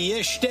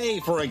Liberty-ish day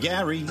for a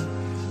Gary.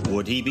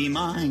 Would he be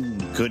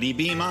mine? Could he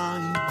be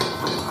mine?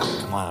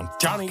 Come on.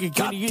 Johnny,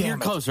 can you get here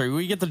closer?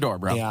 We get the door,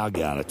 bro. Yeah, I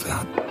got it.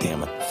 God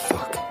damn it.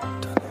 Fuck.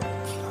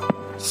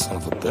 Son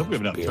of a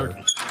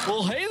bitch.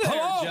 Well, hey there,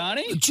 Hello?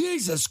 Johnny.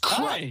 Jesus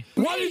Christ. Hi.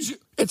 Why did you...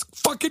 It's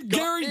fucking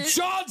Gary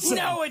Johnson.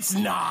 No, it's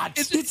not.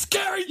 It's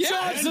Gary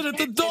Johnson at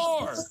the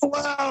door.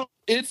 Wow.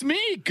 It's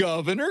me,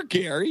 Governor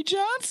Gary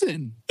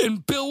Johnson.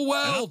 And Bill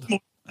Weld.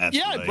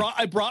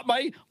 I brought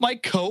my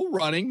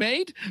co-running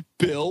mate,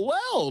 Bill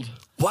Weld.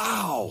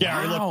 Wow.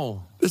 Gary,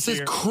 wow. This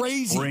is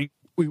crazy.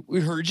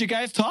 we heard you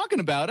guys talking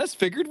about us.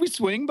 Figured we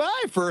swing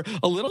by for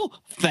a little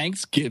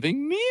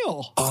Thanksgiving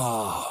meal.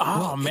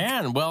 Oh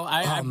man. Well,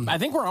 I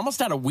think we're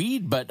almost out of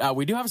weed, but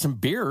we do have some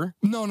beer.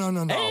 No.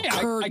 Hey,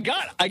 I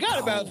got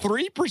about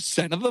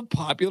 3% of the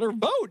popular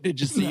vote. Did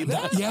you see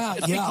that? Yeah,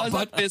 because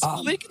but I'm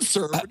fiscally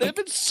conservative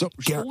and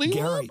socially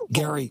liberal.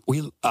 Gary,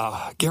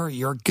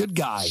 you're a good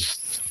guy.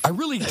 I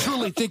really,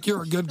 truly think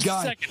you're a good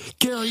guy.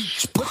 Gary,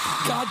 put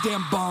the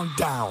goddamn bong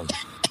down.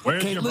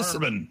 Where's your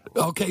bourbon?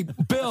 Okay,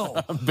 Bill.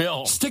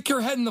 Bill. Stick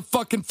your head in the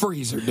fucking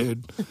freezer,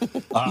 dude.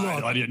 I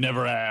thought you'd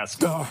never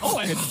ask. I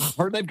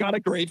heard they've got a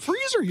great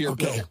freezer here.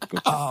 Okay.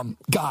 Bill.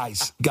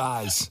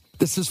 Guys,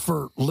 this is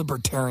for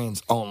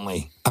libertarians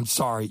only. I'm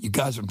sorry, you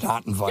guys are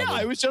not invited. Yeah,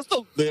 I was just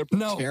a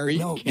libertarian.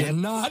 No, you're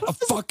not a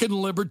fucking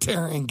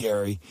libertarian,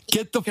 Gary.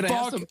 Get the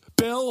fuck,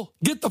 Bill.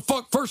 Get the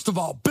fuck. First of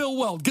all, Bill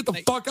Weld, get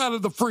the fuck out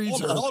of the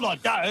freezer. Hold on,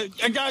 guys.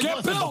 Get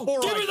Bill.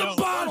 Give me the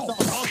bottle.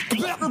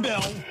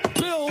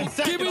 Bill,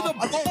 give me the.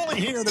 I'm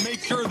only here to make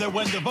sure that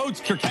when the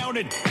votes are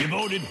counted, you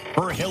voted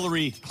for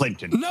Hillary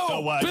Clinton.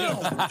 No, Bill.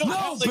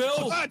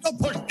 Bill. Don't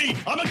push me.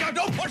 Oh my God,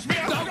 don't push me.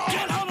 Get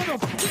out of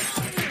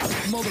the.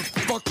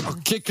 Motherfucker, I'll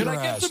kick your ass.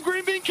 Can I get some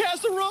green bean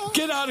casserole?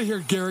 Get out of here,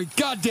 Gary.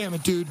 God damn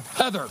it, dude.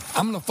 Heather,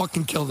 I'm going to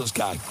fucking kill this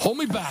guy. Hold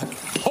me back,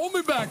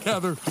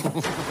 Heather.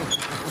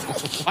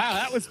 Wow,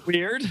 that was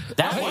weird.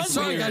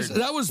 Sorry, guys.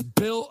 That was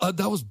Bill.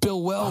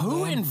 Weld.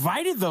 Who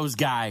invited those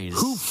guys?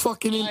 Who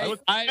fucking?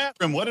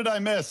 What did I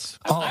miss?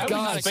 Oh,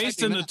 God.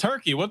 Based in the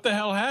turkey. What the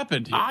hell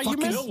happened? You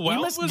missed Bill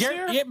Weld was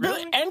Gary, here?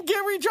 Billy, and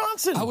Gary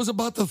Johnson. I was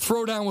about to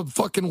throw down with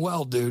fucking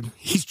Weld, dude.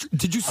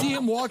 Did you see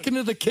him walk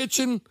into the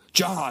kitchen?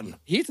 John.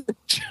 He's a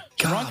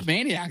drunk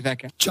maniac, that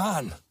guy.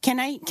 John. Can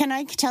I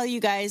tell you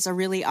guys a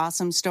really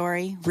awesome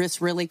story,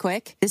 really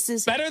quick? This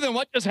is better than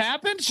what just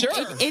happened. Sure,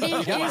 it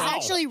is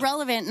actually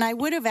relevant, and I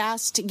would have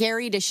asked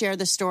Gary to share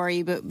the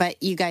story,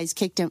 but you guys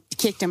kicked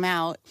him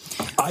out.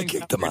 I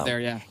kicked him out. There,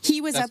 yeah.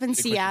 He was up in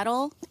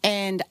Seattle,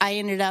 and I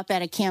ended up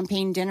at a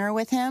campaign dinner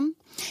with him.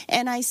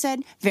 And I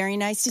said, very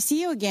nice to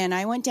see you again.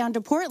 I went down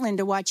to Portland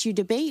to watch you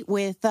debate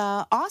with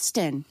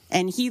Austin.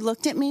 And he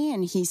looked at me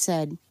and he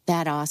said,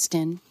 that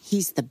Austin,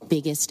 he's the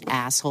biggest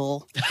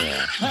asshole.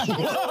 Yeah. He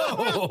did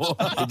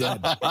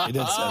say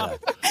that.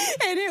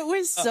 And it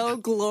was so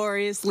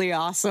gloriously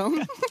awesome.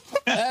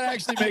 That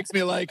actually makes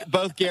me like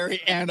both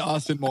Gary and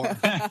Austin more.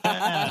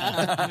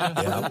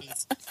 Yeah.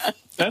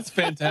 That's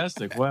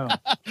fantastic. Wow.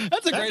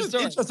 That's a great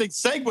story. Interesting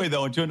segue,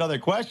 though, into another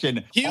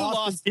question.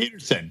 Austin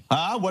Peterson.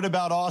 What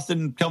about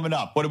Austin coming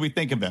up? What do we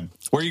think of him?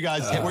 Where are you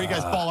guys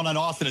falling on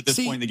Austin at this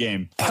point in the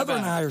game? Heather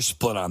and I are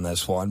split on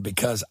this one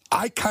because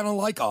I kind of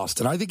like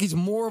Austin. I think he's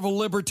more of a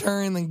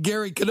libertarian than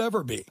Gary could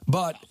ever be.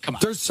 But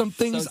there's some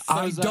things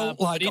I don't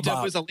like Benito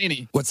about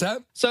Mussolini. What's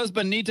that? So's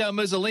Benito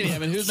Mussolini. I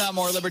mean, who's not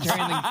more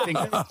libertarian than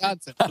Gary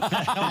Johnson?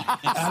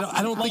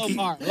 I don't think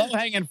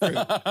low-hanging fruit.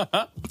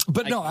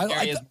 But no,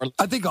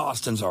 I think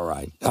Austin's all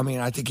right. I mean,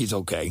 I think he's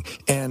okay.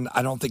 And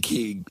I don't think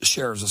he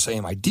shares the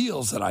same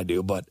ideals that I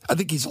do, but I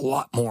think he's a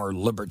lot more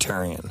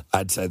libertarian,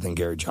 I'd say, than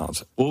Gary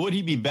Johnson. Well, would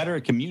he be better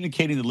at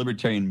communicating the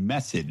libertarian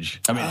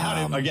message? I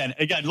mean, again,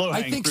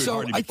 low-hanging I think fruit.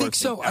 so. I think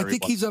so. I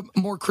think he's a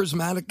more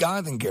charismatic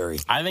guy than Gary.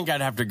 I think I'd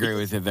have to agree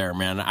with you there,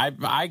 man.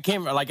 I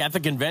came, like, at the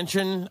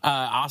convention,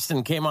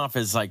 Austin came off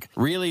as, like,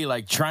 really,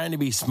 like, trying to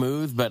be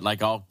smooth, but,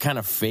 like, all kind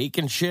of fake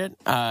and shit.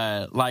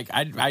 Like,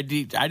 I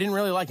didn't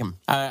really like him,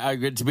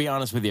 to be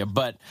honest with you.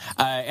 But,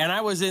 and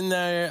I was in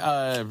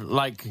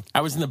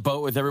the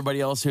boat with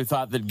everybody else who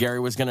thought that Gary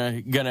was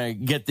gonna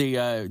get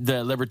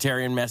the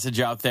libertarian message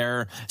out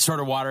there, sort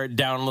of water it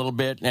down a little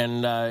bit,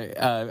 and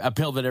a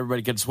pill that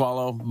everybody could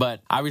swallow.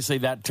 But obviously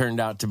I turned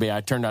out to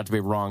be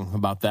wrong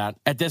about that.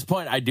 At this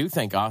point, I do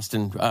think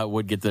Austin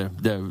would get the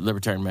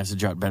libertarian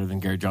message out better than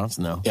Gary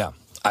Johnson, though. Yeah.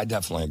 I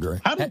definitely agree.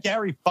 How did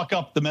Gary fuck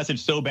up the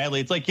message so badly?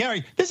 It's like,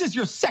 Gary, this is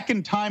your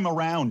second time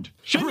around.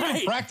 Shouldn't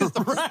you practice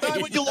the first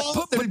time when you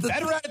lost and be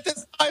better at it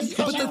this time?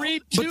 But you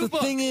read two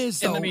books thing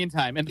is, in the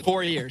meantime, in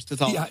 4 years.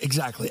 That's all. Yeah,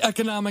 exactly.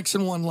 Economics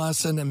in one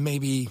lesson and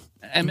maybe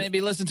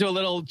listen to a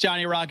little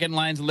Johnny Rocket and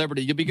Lions of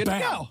Liberty. You'll be good to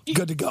go.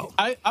 Good to go.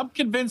 I'm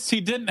convinced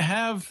he didn't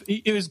have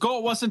his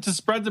goal wasn't to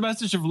spread the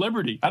message of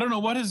liberty. I don't know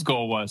what his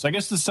goal was. I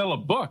guess to sell a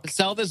book.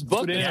 Sell this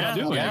book.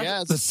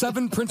 The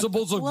 7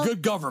 principles of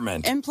good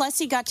government. And plus,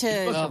 he got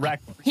to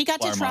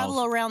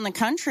travel around the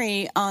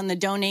country on the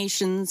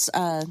donations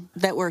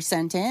that were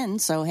sent in.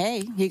 So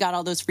hey, he got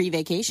all those free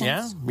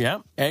vacations.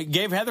 Yeah. It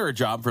gave Heather a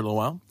job for a little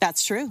while.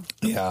 That's true.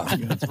 Yeah,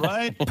 that's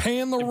right.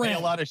 Paying the rent. Pay a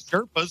lot of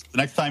Sherpas the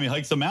next time he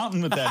hikes a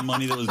mountain with that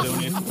money that was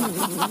donated.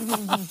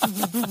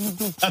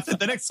 That's it.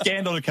 The next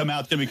scandal to come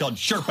out is going to be called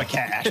Sherpa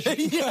Cash.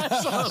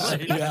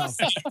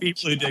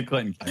 People who did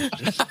Clinton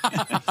Cash.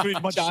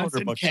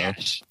 Johnson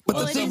Cash.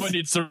 Someone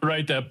needs to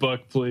write that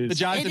book, please. The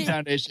Johnson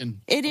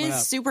Foundation. It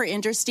is super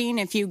interesting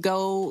if you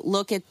go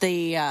look at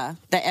the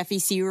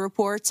FEC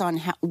reports on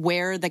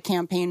where the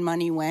campaign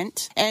money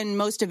went, and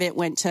most of it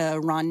went to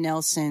Ron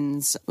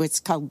Nelson's. It's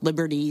called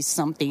Liberty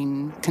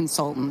something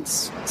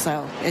Consultants.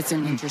 So it's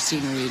an interesting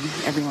read.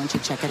 Everyone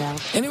should check it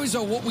out. Anyway, Anyways,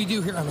 what we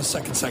do here on the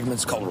second segment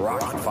is called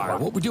Rocket Fire.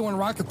 What we do on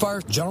Rocket Fire,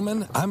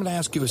 gentlemen, I'm going to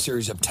ask you a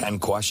series of 10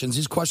 questions.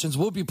 These questions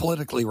will be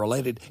politically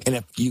related, and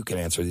if you can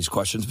answer these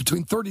questions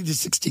between 30 to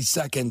 60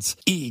 seconds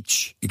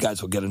each, you guys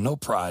will get a no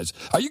prize.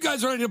 Are you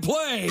guys ready to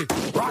play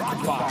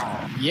Rocket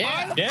Fire?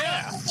 Yeah.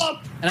 Yeah.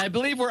 And I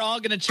believe we're all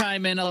going to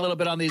chime in a little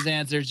bit on these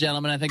answers,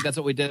 gentlemen. I think that's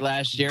what we did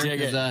last year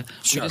because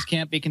we just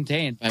can't be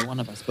contained by one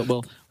of us. But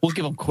we'll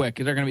give them quick.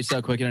 They're going to be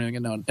so quick you don't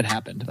even know it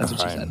happened. That's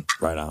what she said.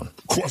 Right on.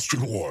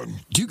 Question 1.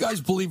 Do you guys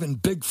believe in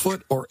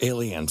Bigfoot or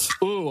aliens?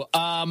 Ooh,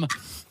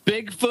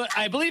 Bigfoot.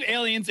 I believe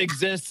aliens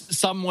exist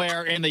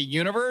somewhere in the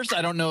universe.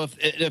 I don't know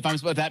if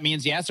that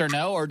means yes or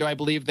no, or do I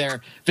believe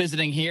they're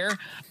visiting here?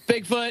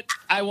 Bigfoot,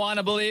 I want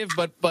to believe,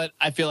 but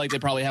I feel like they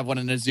probably have one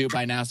in a zoo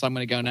by now, so I'm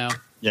going to go no.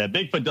 Yeah,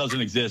 Bigfoot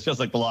doesn't exist, just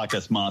like the Loch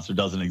Ness Monster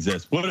doesn't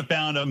exist. Would have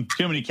found him,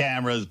 too many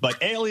cameras,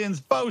 but aliens,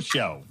 faux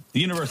show. The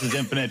universe is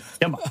infinite.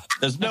 Come on.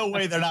 There's no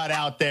way they're not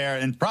out there.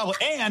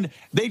 And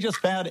they just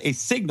found a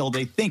signal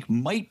they think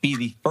might be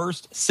the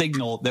first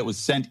signal that was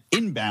sent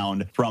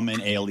inbound from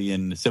an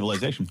alien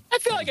civilization. I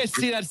feel like I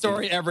see that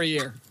story every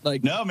year.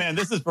 Like, no, man,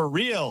 this is for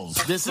reals.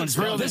 This is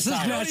real. This is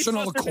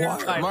National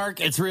Choir.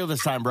 Mark, it's real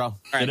this time, bro.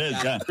 right, It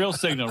is, yeah. Real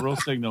signal.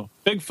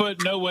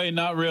 Bigfoot, no way,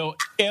 not real.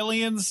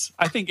 Aliens,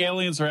 I think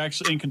aliens are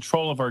actually in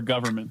control of our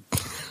government.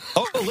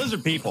 Oh,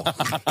 lizard people.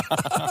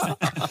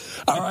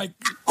 All right.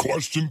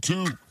 Question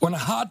 2. When a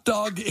hot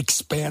dog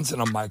expands in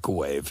a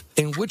microwave,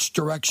 in which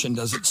direction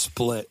does it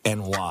split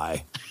and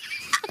why?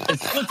 It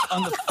splits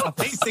on the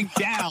facing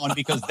down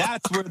because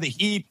that's where the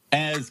heat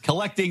is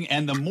collecting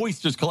and the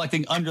moisture's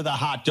collecting under the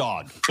hot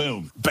dog.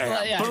 Boom. Bam.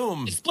 Well, yeah,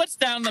 Boom. It splits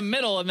down the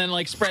middle and then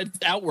like spreads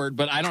outward,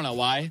 but I don't know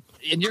why.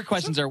 And your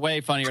questions are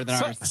way funnier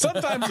than ours.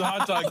 Sometimes the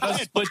hot dog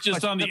does split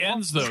just on the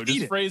ends, though.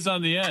 Just frays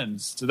on the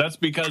ends. So that's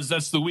because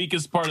that's the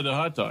weakest part of the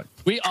hot dog.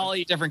 We all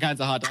eat different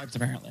kinds of hot dogs,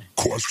 apparently.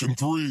 Question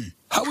 3.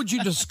 How would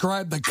you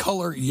describe the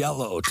color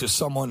yellow to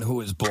someone who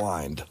is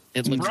blind?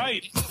 It looks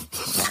Right.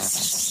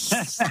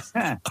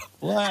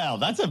 Wow,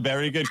 that's a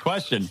very good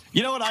question.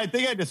 You know what? I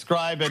think I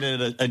describe it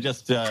and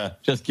just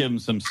give them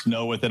some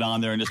snow with it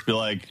on there and just be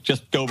like,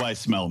 just go by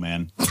smell,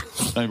 man.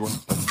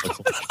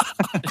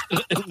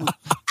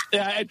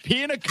 Yeah, I'd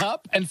pee in a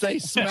cup and say,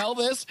 smell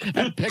this,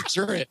 and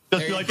picture it.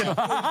 Just be like,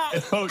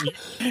 it's potent.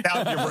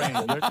 Out in your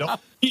brain.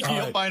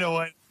 You'll find a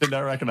way to not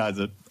recognize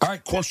it. All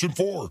right. Question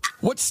 4.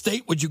 What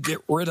state would you get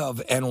rid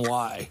of and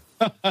why?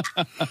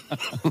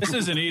 This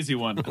is an easy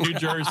one. New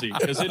Jersey,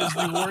 because it is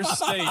the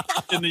worst state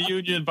in the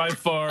union by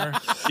far.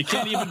 You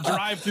can't even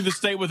drive through the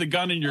state with a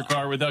gun in your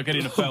car without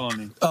getting a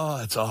felony. Oh,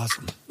 that's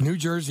awesome. New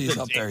Jersey is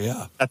up there,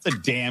 yeah. That's a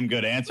damn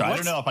good answer. I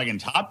don't know if I can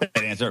top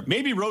that answer.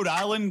 Maybe Rhode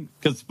Island,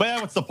 because,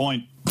 what's the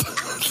point?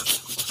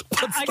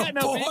 I got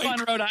no beef on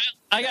Rhode Island.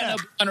 I got no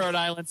beef on Rhode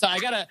Island. So I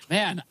gotta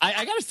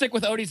stick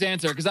with Odie's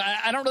answer because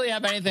I don't really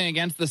have anything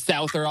against the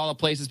South or all the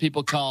places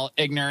people call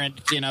ignorant,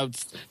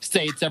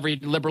 states. Every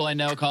liberal I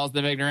know calls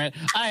them ignorant.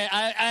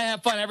 I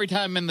have fun every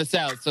time I'm in the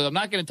South, so I'm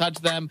not going to touch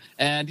them.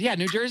 And yeah,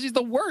 New Jersey's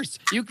the worst.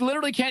 You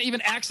literally can't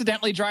even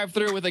accidentally drive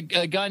through with a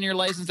gun you're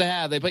licensed to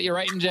have. They put you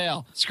right in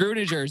jail. Screw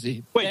New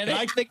Jersey. Wait,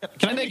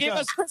 and they gave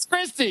us Chris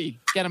Christie.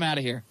 Get him out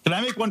of here. Can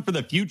I make one for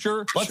the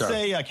future? Let's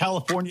say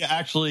California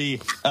actually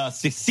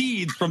secedes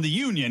from the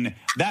Union.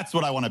 That's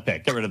what I want to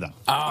pick. Get rid of them.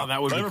 Oh,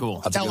 that would be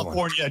cool.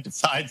 California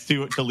decides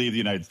to leave the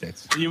United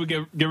States. You would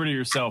get rid of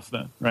yourself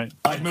then, right?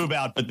 I'd move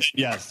out, but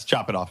yes,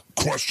 chop it off.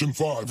 Question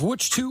 5.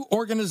 Which two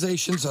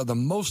organizations are the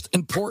most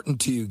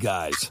important to you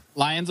guys?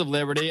 Lions of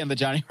Liberty and the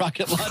Johnny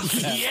Rocket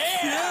Launch Pad.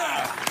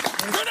 Yeah!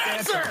 Good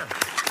answer!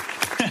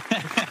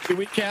 Do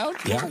we count?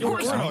 Yeah.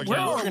 We're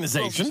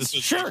organizations.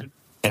 Sure.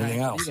 Anything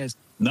else?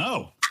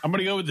 No. I'm going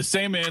to go with the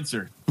same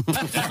answer.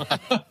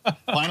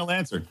 Final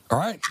answer. All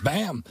right.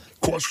 Bam.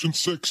 Question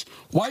 6.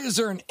 Why is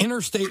there an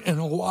interstate in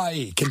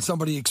Hawaii? Can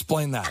somebody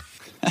explain that?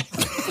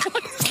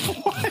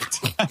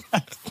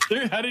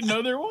 I didn't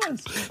know there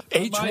was.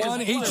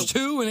 H1,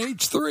 H2, and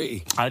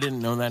H3. I didn't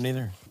know that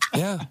either.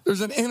 Yeah. There's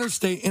an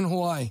interstate in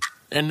Hawaii.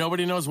 And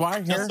nobody knows why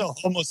here? Just so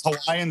homeless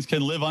Hawaiians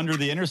can live under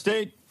the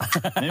interstate?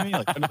 Maybe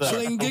so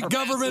they can get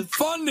government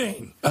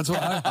funding. That's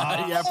what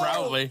I... Yeah,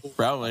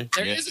 probably.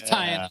 There is a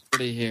tie-in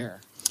Liberty here.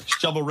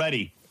 Shovel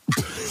ready.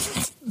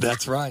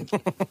 That's right.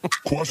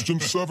 Question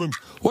 7.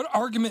 What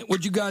argument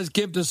would you guys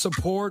give to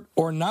support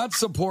or not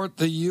support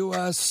the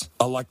U.S.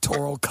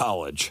 Electoral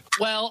College?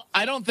 Well,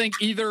 I don't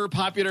think either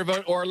popular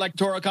vote or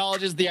electoral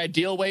college is the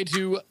ideal way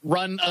to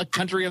run a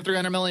country of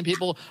 300 million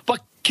people,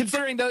 but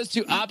considering those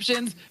two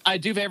options, I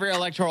do favor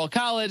electoral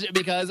college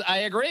because I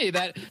agree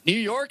that New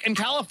York and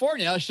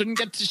California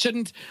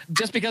shouldn't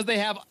just because they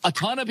have a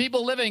ton of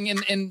people living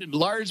in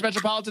large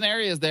metropolitan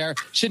areas there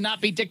should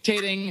not be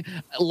dictating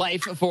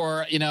life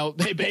for,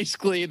 they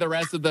basically basically the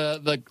rest of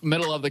the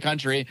middle of the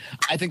country.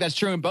 I think that's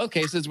true in both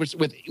cases,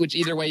 which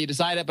either way you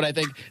decide it. But I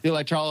think the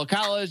Electoral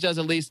College does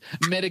at least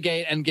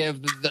mitigate and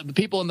give the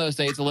people in those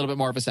states a little bit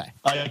more of a say.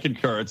 I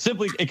concur.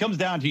 It comes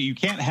down to you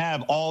can't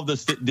have all the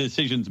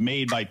decisions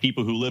made by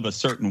people who live a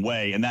certain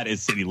way, and that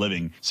is city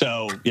living.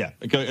 So, yeah,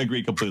 I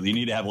agree completely. You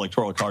need to have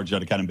Electoral College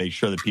to kind of make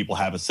sure that people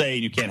have a say.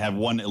 You can't have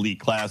one elite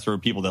class or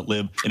people that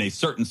live in a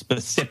certain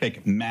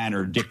specific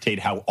manner dictate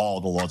how all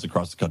the laws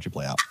across the country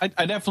play out.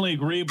 I definitely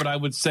agree, but I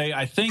would say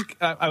I think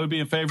I would be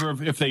in favor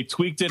of if they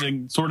tweaked it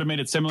and sort of made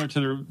it similar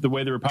to the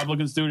way the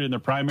Republicans do it in their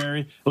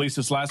primary, at least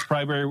this last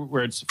primary,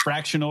 where it's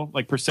fractional,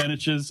 like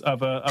percentages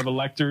of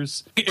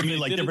electors. I mean,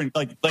 like different,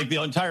 like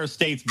the entire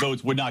state's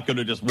votes would not go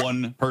to just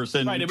one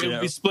person. Right, it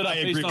would be split up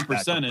based on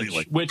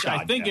percentage, which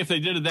I think if they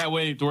did it that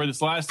way during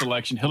this last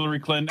election, Hillary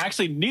Clinton,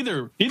 actually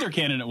neither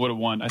candidate would have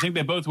won. I think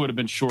they both would have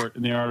been short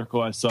in the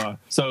article I saw.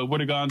 So it would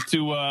have gone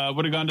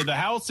to the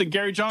House, and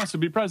Gary Johnson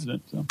would be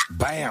president. So.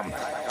 Bam.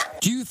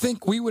 Do you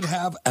think we would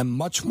have a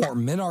much more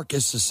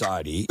minarchist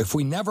society if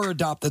we never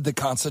adopted the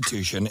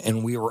Constitution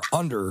and we were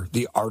under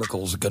the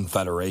Articles of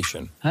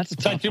Confederation?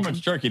 It's not too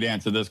much turkey to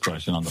answer this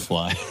question on the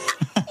fly.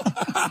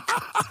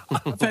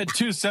 I've had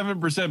 2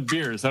 7%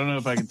 beers. I don't know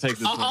if I can take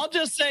this. I'll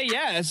just say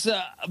yes,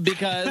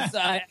 because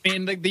I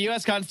mean the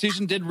U.S.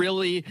 Constitution did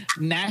really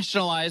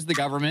nationalize the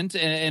government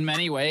in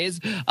many ways.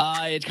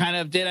 It kind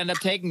of did end up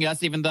taking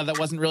us, even though that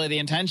wasn't really the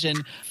intention,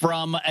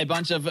 from a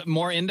bunch of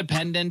more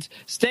independent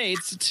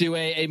states to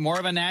a more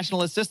of a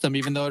nationalist system,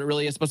 even though it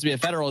really is supposed to be a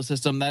federalist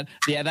system. That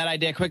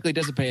idea quickly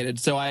dissipated.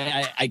 So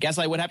I guess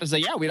I would have to say,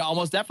 yeah, we'd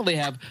almost definitely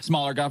have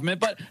smaller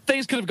government, but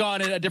things could have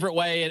gone in a different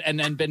way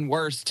and been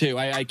worse too.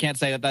 I can't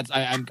say that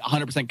I'm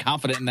 100%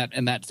 confident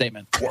in that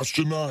statement.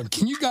 Question 9.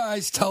 Can you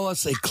guys tell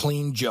us a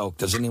clean joke?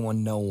 Does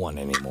anyone know one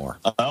anymore?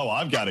 Oh,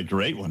 I've got a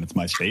great one. It's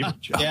my favorite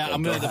joke. Yeah,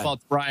 I'm going to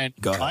default to Brian.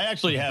 Go ahead. I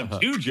actually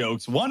have 2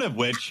 jokes, one of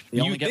which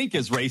you think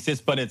is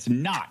racist, but it's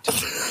not.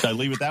 Should I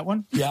leave with that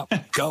one? Yeah,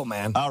 go,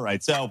 man. All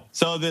right. So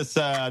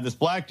this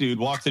black dude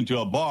walks into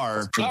a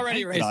bar with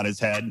already a penguin on his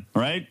head,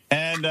 right?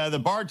 And the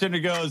bartender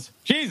goes,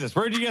 "Jesus,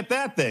 where'd you get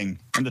that thing?"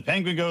 And the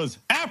penguin goes,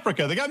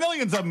 "Africa. They got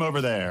millions of them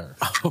over there."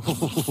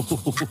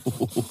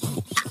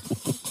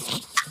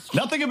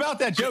 Nothing about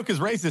that joke is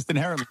racist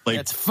inherently.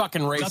 It's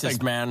fucking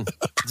racist, man.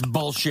 It's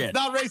bullshit.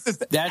 Not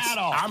racist at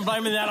all. I'm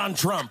blaming that on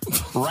Trump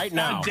right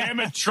now. God damn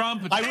it,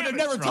 Trump. I would have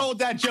never told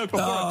that joke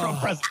before a Trump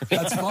president.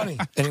 That's funny.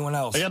 Anyone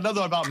else? I got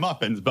another one about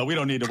muffins, but we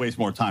don't need to waste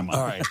more time on it.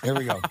 All right, here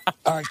we go.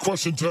 All right,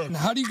 Question 10.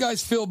 how do you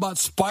guys feel about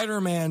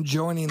Spider-Man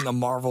joining the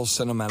Marvel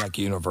Cinematic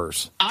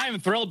Universe? I'm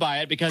thrilled by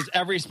it because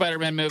every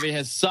Spider-Man movie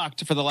has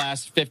sucked for the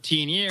last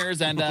 15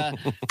 years, and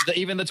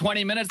even the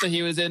 20 minutes that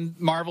he was in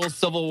Marvel's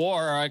Civil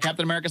War, or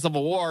Captain America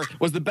Civil War,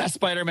 was the best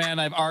Spider-Man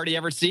I've already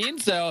ever seen.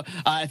 So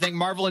I think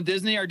Marvel and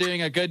Disney are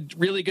doing a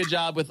really good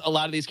job with a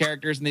lot of these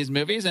characters in these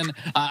movies, and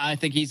I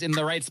think he's in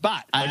the right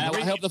spot. I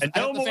hope the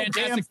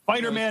Fantastic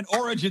Spider-Man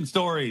origin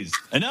stories.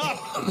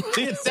 Enough.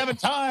 See it 7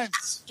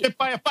 times. Hit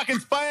by a fucking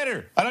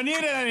spider. I don't need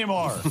it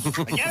anymore.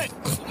 I get it.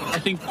 I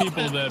think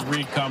people that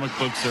read comic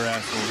books are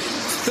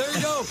assholes. There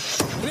you go.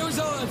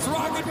 It's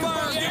Rocket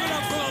Fire. Give it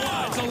up for the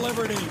Lions of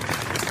Liberty.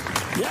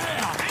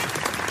 Yeah.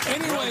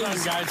 Anyways, well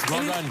done, guys.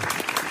 Well done.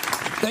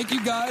 Thank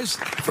you guys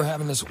for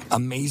having this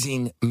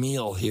amazing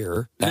meal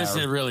here. This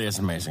really is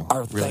amazing.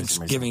 Our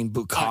Thanksgiving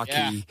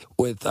bukkake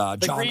with John.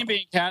 The green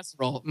bean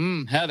casserole.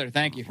 Heather,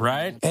 thank you.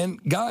 Right?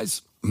 And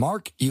guys,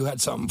 Mark, you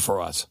had something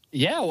for us.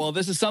 Yeah, well,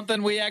 this is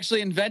something we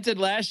actually invented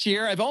last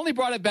year. I've only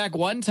brought it back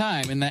one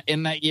time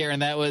in that year,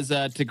 and that was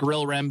to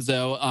grill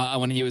Remzo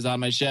when he was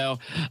on my show.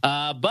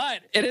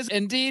 But it is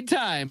indeed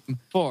time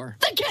for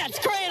The Cat's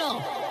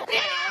Cradle!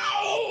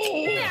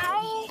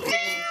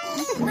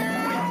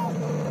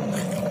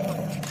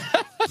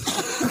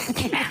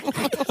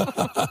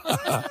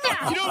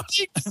 You don't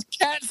need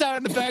cat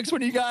sound effects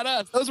when you got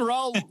us. Those were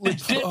all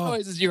legit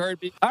noises you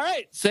heard me. All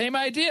right, same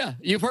idea.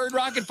 You've heard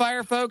Rocket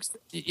Fire, folks.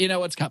 You know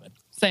what's coming.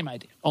 Same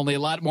idea, only a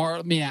lot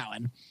more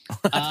meowing.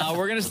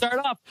 We're going to start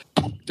off.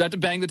 Do I have to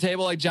bang the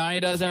table like Johnny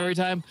does every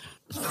time?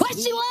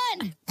 Question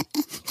 1!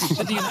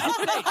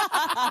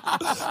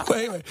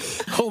 Wait.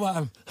 Hold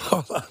on.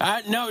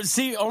 No,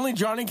 see, only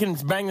Johnny can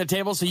bang the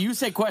table, so you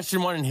say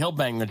question 1 and he'll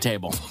bang the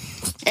table.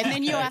 And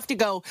then you have to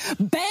go,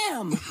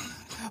 bam,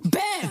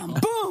 bam,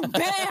 boom,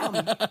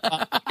 bam.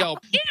 Go.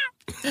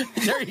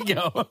 There you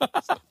go.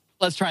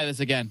 Let's try this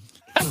again.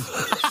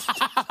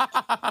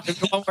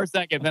 One more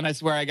second, then I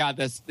swear I got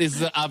this. This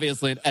is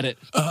obviously an edit.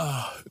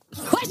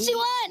 Question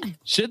 1!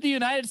 Should the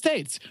United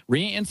States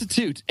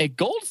reinstitute a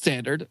gold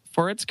standard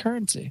for its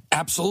currency?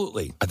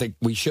 Absolutely. I think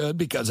we should,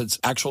 because it's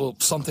actual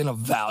something of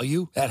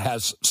value that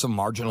has some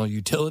marginal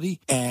utility,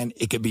 and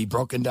it could be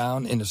broken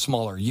down into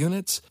smaller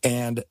units,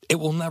 and it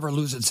will never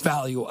lose its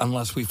value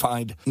unless we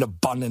find an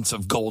abundance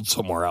of gold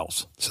somewhere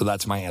else. So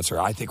that's my answer.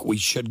 I think we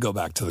should go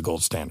back to the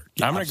gold standard.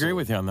 I'm going to agree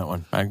with you on that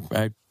one.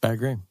 I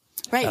agree.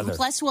 Right. Heather.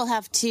 Plus, we'll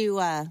have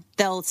to,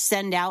 they'll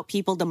send out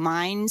people to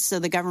mine, so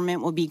the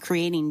government will be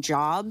creating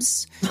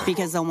jobs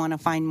because they'll want to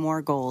find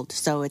more gold.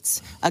 So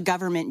it's a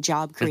government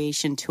job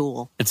creation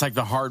tool. It's like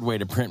the hard way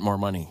to print more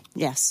money.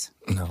 Yes.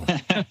 No.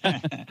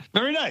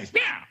 Very nice.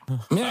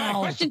 Meow.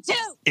 Question 2.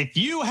 If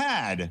you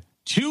had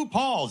two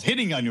Pauls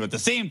hitting on you at the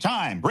same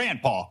time,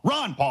 Rand Paul,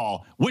 Ron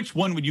Paul, which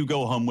one would you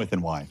go home with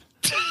and why?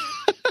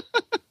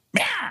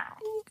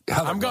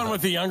 I'm going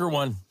with the younger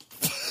one.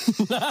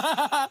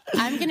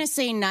 I'm going to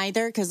say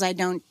neither because I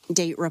don't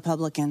date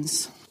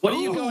Republicans. What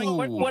are you going?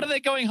 What are they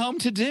going home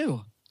to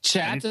do?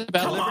 Chat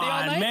about liberty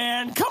all night?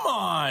 Man, come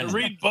on.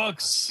 Read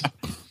books.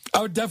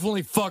 I would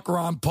definitely fuck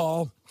Ron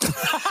Paul.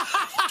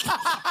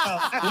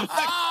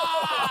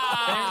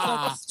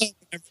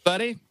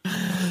 Everybody.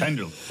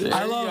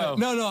 I love it.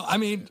 No. I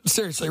mean,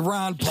 seriously,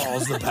 Ron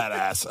Paul's the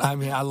badass. I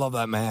mean, I love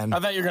that man. I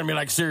thought you were going to be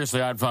like,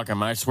 seriously, I'd fuck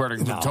him. I swear to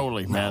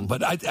totally, man.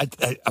 But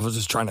I was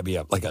just trying to be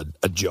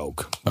a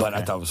joke. But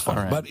I thought it was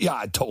funny. Right. But yeah,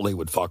 I totally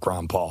would fuck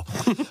Ron Paul.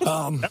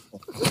 Meow.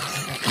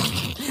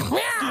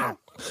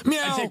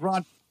 I take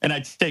Ron and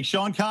I take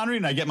Sean Connery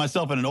and I get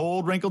myself an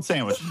old wrinkled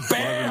sandwich.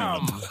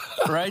 Bam!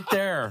 Right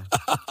there.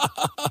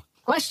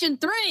 Question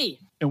 3.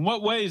 In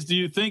what ways do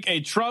you think a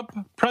Trump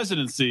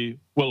presidency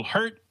will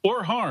hurt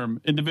or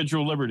harm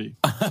individual liberty?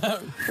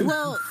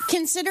 Well,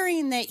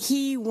 considering that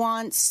he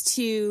wants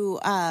to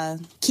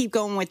keep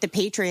going with the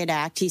Patriot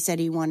Act, he said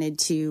he wanted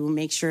to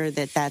make sure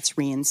that that's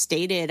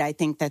reinstated. I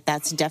think that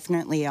that's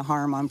definitely a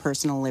harm on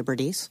personal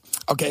liberties.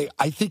 Okay,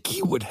 I think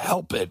he would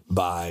help it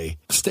by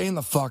staying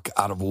the fuck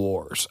out of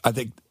wars. I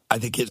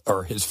think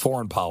his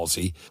foreign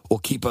policy will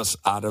keep us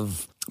out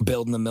of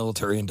building the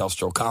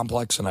military-industrial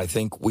complex, and I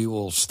think we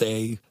will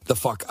stay the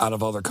fuck out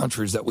of other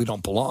countries that we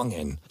don't belong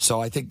in.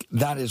 So I think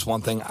that is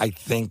one thing I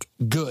think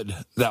good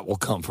that will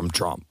come from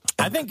Trump.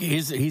 I think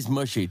he's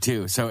mushy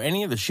too. So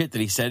any of the shit that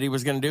he said he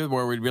was going to do,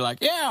 where we'd be like,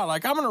 yeah,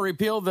 like I'm going to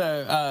repeal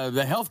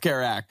the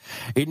Healthcare Act.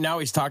 Now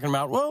he's talking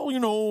about,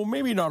 well,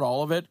 maybe not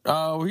all of it. There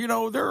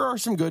are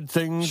some good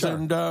things, sure.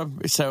 And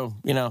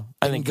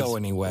I think go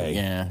anyway.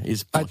 Yeah,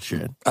 he's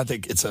bullshit. I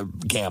think it's a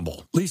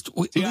gamble. At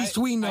least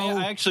we know.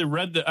 I actually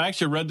read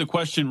the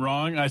question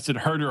wrong. I said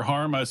hurt or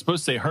harm. I was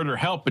supposed to say hurt or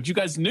help, but you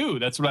guys knew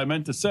that's what I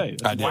meant to say.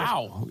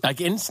 Wow,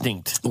 like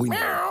instinct. We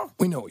know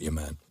what you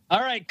meant. All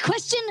right.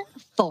 Question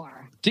 4.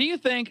 Do you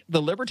think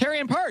the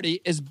Libertarian Party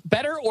is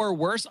better or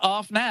worse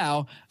off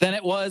now than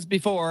it was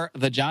before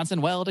the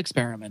Johnson-Weld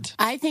experiment?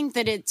 I think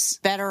that it's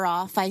better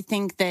off. I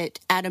think that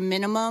at a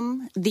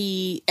minimum,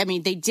 they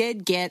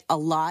did get a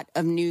lot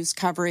of news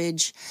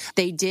coverage.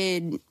 They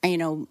did,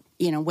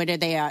 what are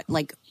they at?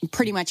 Like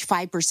pretty much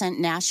 5%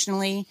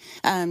 nationally.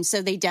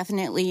 So they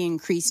definitely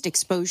increased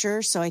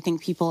exposure. So I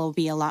think people will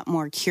be a lot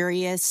more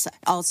curious.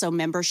 Also,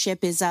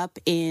 membership is up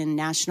in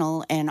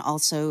national and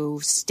also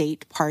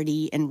state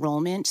party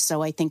enrollment.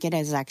 So I think it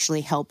has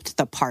actually helped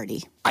the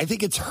party. I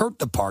think it's hurt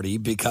the party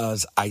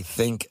because I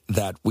think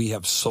that we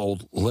have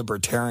sold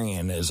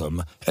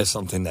libertarianism as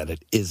something that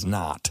it is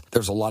not.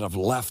 There's a lot of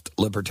left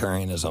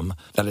libertarianism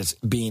that is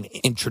being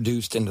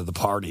introduced into the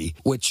party,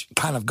 which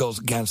kind of goes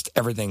against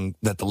everything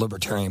that the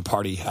Libertarian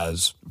Party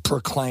has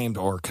proclaimed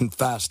or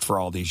confessed for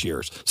all these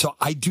years. So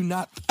I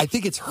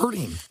think it's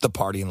hurting the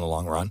party in the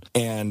long run.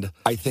 And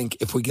I think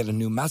if we get a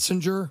new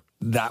messenger,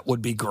 that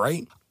would be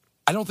great.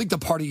 I don't think the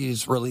party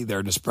is really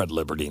there to spread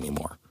liberty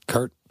anymore.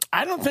 Kurt?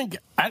 I don't think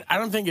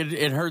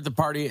it hurt the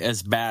party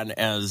as bad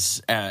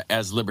as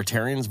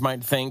libertarians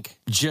might think.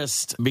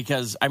 Just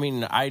because,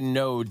 I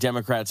know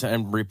Democrats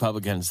and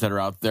Republicans that are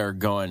out there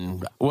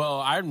going,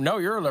 well, I know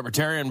you're a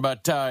libertarian,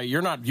 but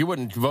you're not. You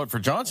wouldn't vote for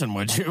Johnson,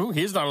 would you?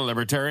 He's not a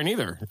libertarian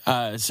either.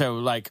 I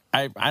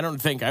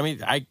don't think.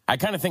 I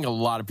kind of think a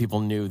lot of people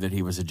knew that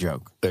he was a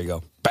joke. There you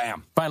go.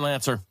 Bam. Final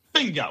answer.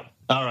 Bingo.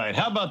 All right,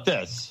 how about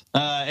this?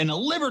 In a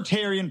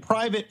libertarian,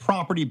 private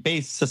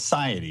property-based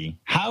society,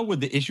 how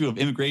would the issue of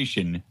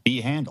immigration be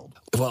handled?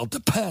 Well, it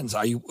depends.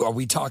 Are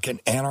we talking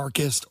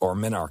anarchist or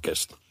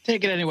minarchist?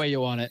 Take it any way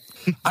you want it.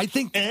 I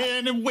think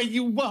any way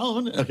you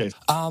want it. Okay.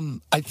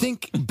 I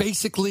think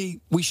basically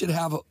we should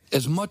have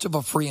as much of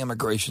a free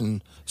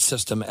immigration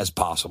system as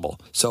possible.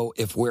 So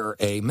if we're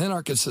a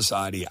minarchist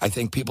society, I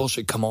think people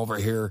should come over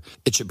here.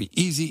 It should be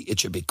easy.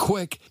 It should be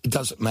quick. It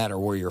doesn't matter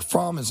where you're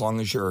from as long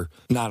as you're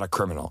not a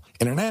criminal.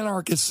 In an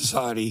anarchist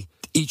society,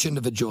 each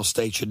individual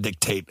state should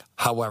dictate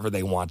however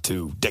they want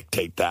to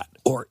dictate that,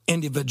 or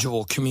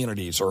individual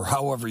communities, or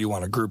however you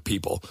want to group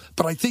people.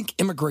 But I think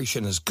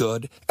immigration is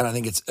good, and I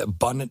think it's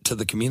abundant to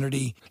the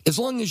community, as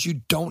long as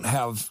you don't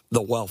have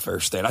the welfare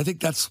state. I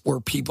think that's where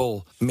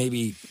people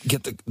maybe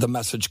get the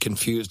message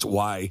confused,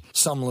 why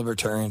some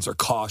libertarians are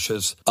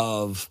cautious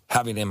of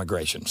having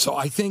immigration. So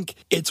I think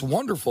it's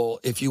wonderful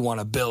if you want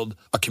to build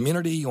a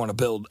community, you want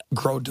to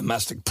grow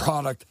domestic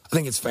product. I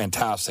think it's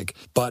fantastic.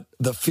 But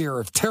the fear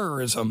of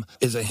terrorism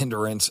is a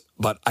hindrance,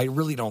 but I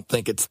really don't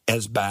think it's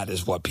as bad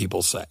as what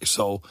people say. So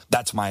So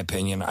that's my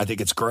opinion. I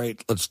think it's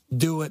great. Let's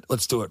do it.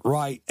 Let's do it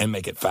right and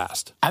make it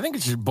fast. I think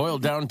it should boil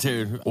down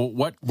to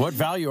what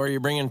value are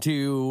you bringing to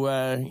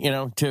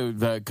to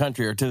the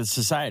country or to the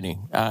society.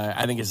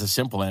 I think it's a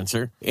simple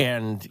answer.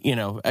 And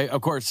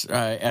of course,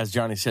 as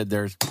Johnny said,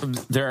 there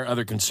are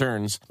other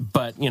concerns,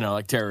 but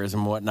like terrorism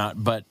and whatnot.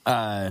 But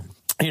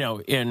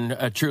in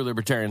a true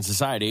libertarian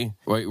society,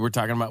 we're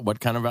talking about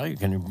what kind of value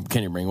can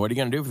you bring? What are you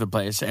going to do for the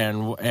place?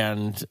 And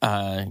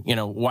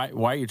why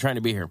are you trying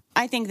to be here?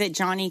 I think that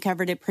Johnny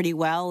covered it pretty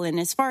well. And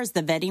as far as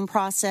the vetting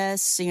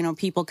process,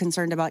 people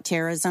concerned about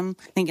terrorism,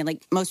 thinking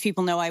like most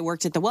people know, I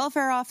worked at the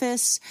welfare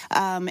office,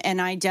 and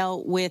I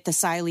dealt with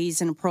asylees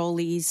and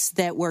parolees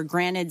that were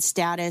granted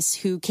status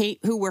who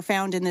were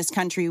found in this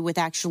country with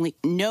actually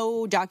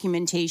no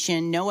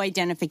documentation, no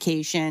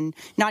identification,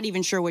 not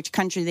even sure which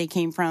country they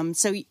came from.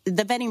 So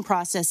the vetting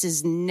process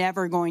is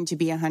never going to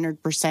be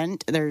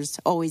 100%. There's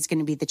always going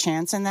to be the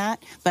chance in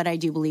that. But I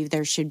do believe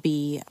there should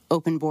be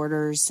open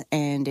borders,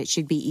 and it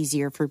should be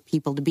easier for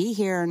people to be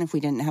here. And if we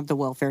didn't have the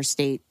welfare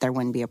state, there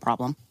wouldn't be a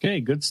problem. Okay,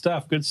 good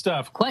stuff. Good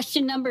stuff.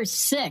 Question number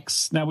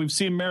 6. Now, we've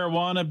seen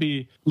marijuana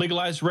be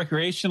legalized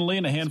recreationally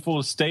in a handful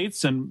of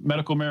states and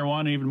medical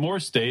marijuana in even more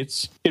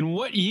states. In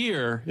what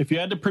year, if you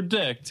had to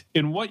predict,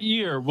 in what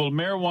year will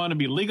marijuana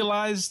be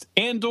legalized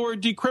and or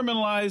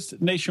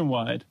decriminalized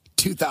nationwide?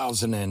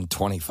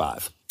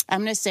 2025. I'm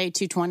going to say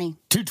 220.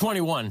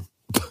 221.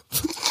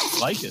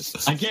 Like it.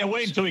 I can't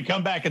wait until we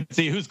come back and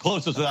see who's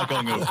closest without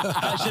going over.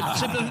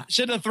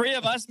 Should the three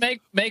of us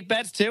make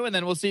bets too, and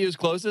then we'll see who's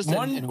closest?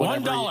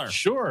 $1.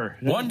 Sure.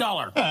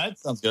 $1. That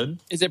sounds good.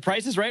 Is it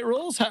Price is Right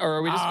rules, or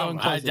are we just going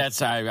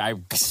closest?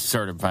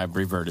 I've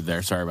reverted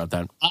there. Sorry about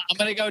that. I'm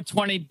going to go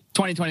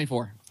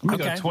 2024. I'm going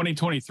to go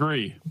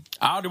 2023.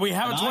 Oh, do we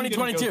have a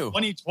 2022?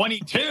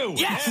 2022.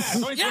 Yes. Yeah,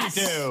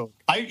 2022.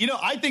 Yes.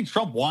 I think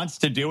Trump wants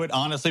to do it,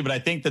 honestly, but I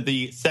think that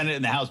the Senate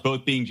and the House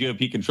both being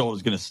GOP controlled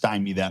is going to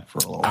stymie that for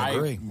a little while. I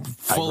agree.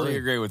 Fully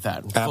agree with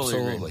that.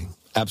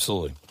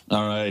 Absolutely.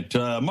 All right,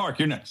 Mark,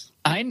 you're next.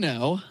 I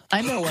know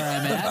where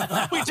I'm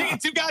at. We taking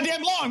too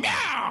goddamn long.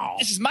 Meow.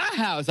 This is my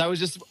house. I was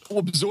just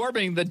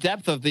absorbing the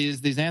depth of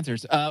these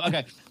answers.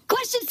 Okay.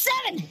 Question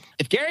 7.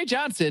 If Gary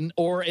Johnson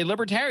or a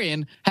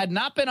libertarian had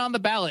not been on the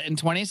ballot in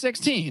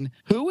 2016,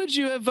 who would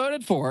you have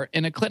voted for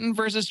in a Clinton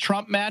versus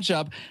Trump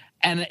matchup?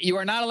 And you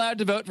are not allowed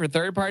to vote for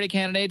third-party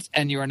candidates,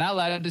 and you are not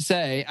allowed to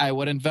say, I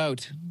wouldn't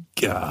vote.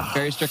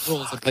 Very strict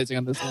rules of placing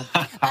on this one.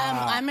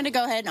 I'm going to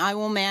go ahead and I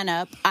will man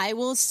up. I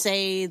will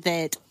say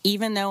that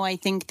even though I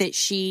think that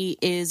she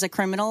is a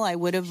criminal, I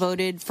would have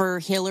voted for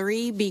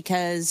Hillary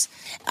because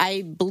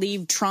I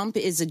believe Trump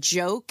is a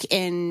joke,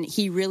 and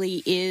he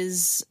really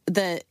is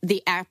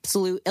the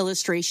absolute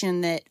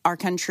illustration that our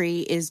country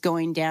is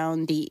going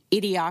down the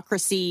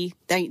idiocracy,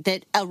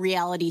 that a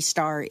reality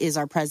star is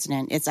our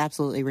president. It's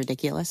absolutely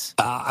ridiculous.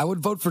 I would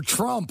vote for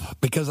Trump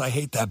because I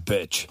hate that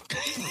bitch.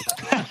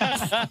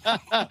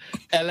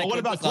 What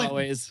about Clinton?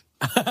 Always.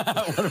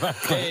 What about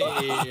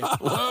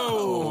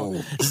Whoa.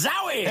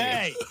 Zowie!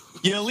 Hey,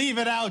 you leave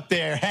it out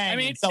there. I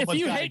mean, if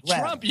you hate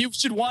Trump, you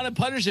should want to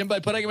punish him by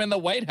putting him in the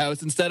White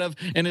House instead of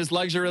in his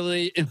luxury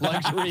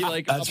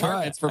like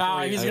apartments for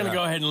free. He's going to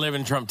go ahead and live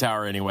in Trump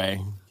Tower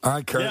anyway. All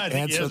right, Kurt,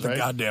 answer the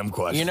goddamn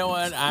question. You know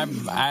what?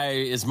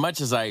 I as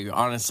much as I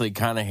honestly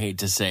kind of hate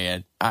to say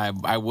it,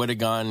 I would have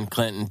gone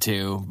Clinton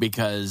too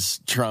because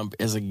Trump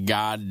is a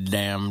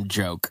goddamn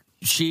joke.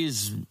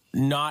 She's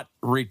not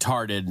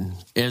retarded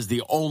is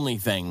the only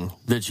thing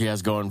that she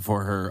has going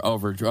for her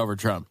over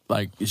Trump.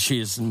 Like, she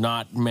is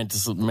not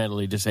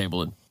mentally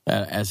disabled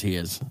as he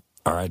is.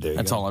 All right, dude.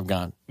 That's all I've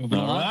got. All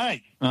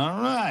right.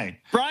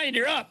 Brian,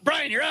 you're up.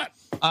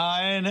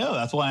 I know.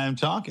 That's why I'm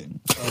talking.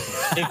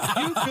 If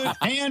you could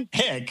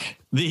handpick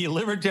the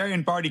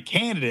Libertarian Party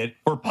candidate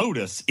for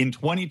POTUS in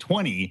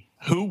 2020,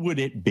 who would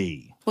it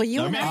be? Well,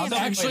 you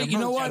actually, you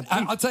know what?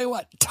 I'll tell you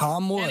what.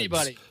 Tom Woods.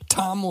 Anybody.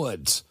 Tom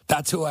Woods.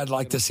 That's who I'd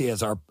like to see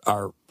as our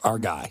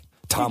guy.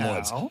 Tom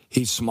Woods.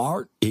 He's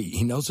smart.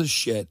 He knows his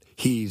shit.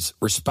 He's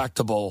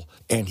respectable,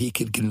 and he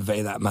could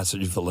convey that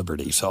message of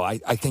liberty. So I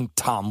think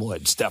Tom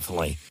Woods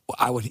definitely.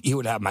 He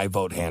would have my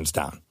vote hands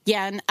down.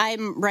 Yeah, and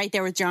I'm right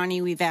there with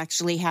Johnny. We've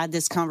actually had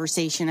this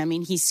conversation. I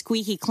mean, he's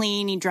squeaky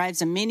clean. He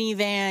drives a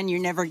minivan. You're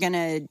never going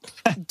to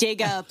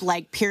dig up,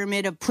 like,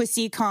 pyramid of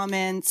pussy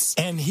comments.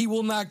 And he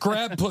will not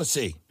grab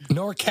pussy,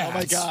 nor cats. Oh,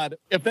 my God.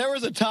 If there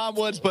was a Tom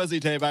Woods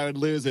pussy tape, I would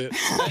lose it.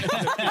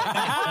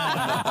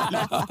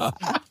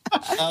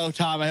 Oh,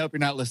 Tom, I hope you're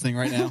not listening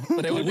right now.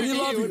 But it would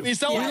be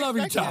so we love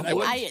you, Tom.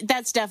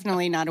 That's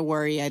definitely not a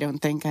worry, I don't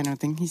think. I don't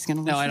think he's going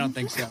to listen. No, I don't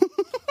think so.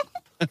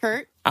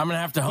 Kurt? I'm going to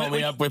have to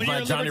homie up with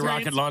my Johnny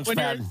Rocket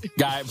Launchpad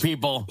guy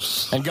people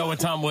and go with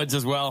Tom Woods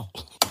as well.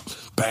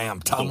 Bam,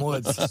 Tom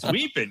Woods.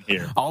 Sweeping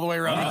here. All the way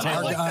around the table.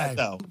 I like that,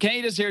 though. Can't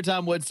you just hear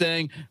Tom Woods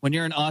saying, when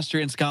you're an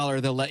Austrian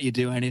scholar, they'll let you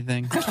do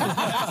anything?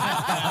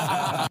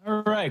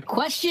 All right.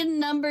 Question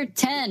number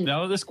 10.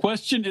 No, this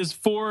question is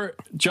for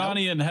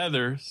Johnny and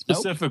Heather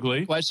specifically.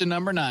 Nope. Question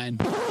number 9.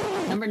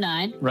 Number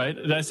 9. Right.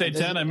 Did I say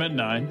 10? I meant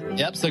 9.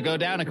 Yep, so go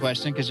down a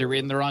question because you're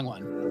reading the wrong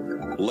one.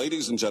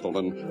 Ladies and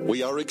gentlemen,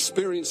 we are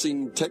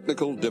experiencing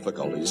technical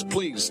difficulties.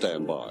 Please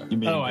stand by.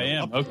 Oh, I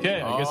am. Okay.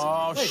 I guess.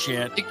 Oh,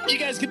 shit. You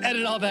guys can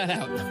edit all that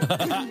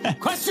out.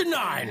 Question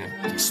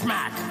 9.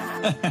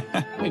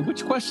 Smack. Wait,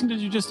 which question did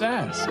you just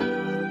ask?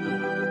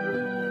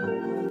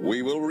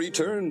 We will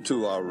return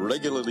to our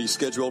regularly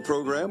scheduled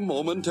program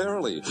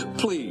momentarily.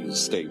 Please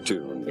stay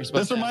tuned.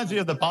 This reminds me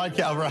of the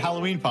podcast, our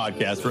Halloween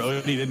podcast, where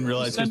Odie didn't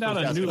realize he was supposed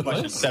to ask the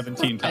question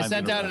 17 times. I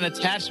sent out an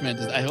attachment.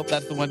 I hope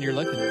that's the one you're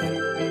looking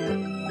for.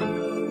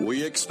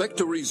 We expect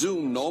to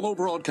resume normal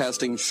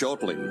broadcasting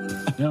shortly.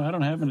 No, I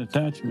don't have an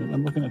attachment.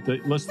 I'm looking at the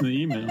list of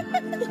the email.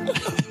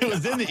 It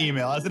was in the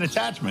email as an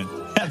attachment.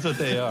 That's what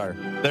they are.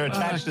 They're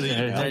attached to the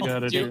email. I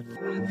got it here.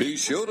 Be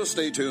sure to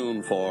stay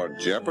tuned for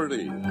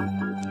Jeopardy!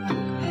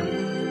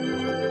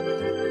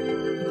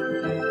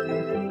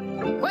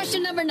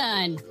 Question number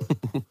 9.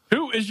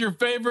 Who is your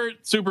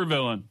favorite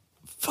supervillain?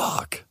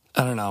 Fuck.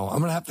 I don't know. I'm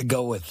going to have to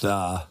go with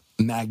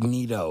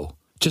Magneto,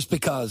 just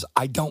because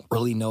I don't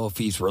really know if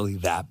he's really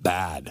that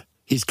bad.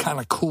 He's kind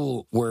of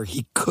cool where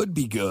he could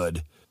be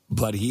good,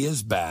 but he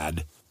is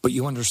bad. But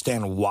you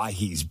understand why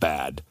he's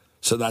bad.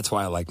 So that's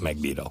why I like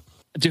Magneto.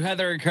 Do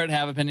Heather and Kurt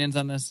have opinions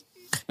on this?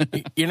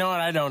 You know what?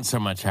 I don't so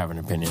much have an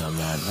opinion on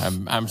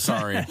that. I'm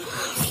sorry.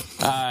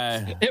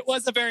 It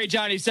was a very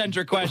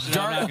Johnny-centric question.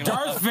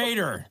 Darth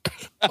Vader.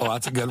 Oh,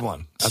 that's a good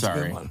one. That's a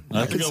good one.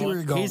 I can see where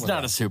you're going. He's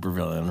not a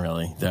supervillain,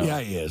 really. Though. Yeah,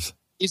 he is.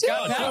 He's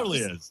got He totally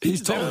is.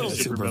 He's totally a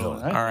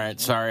supervillain. All right,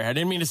 sorry. I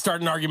didn't mean to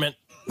start an argument.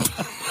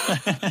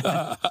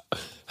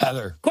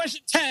 Heather.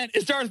 Question 10,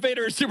 is Darth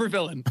Vader a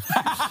supervillain?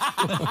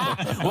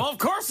 Well, of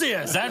course he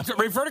is. I have to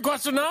refer to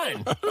question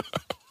 9.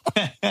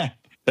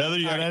 Heather,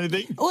 you got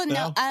anything? Well,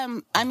 no.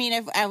 I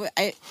mean,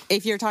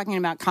 if you're talking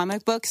about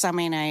comic books, I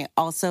mean, I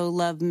also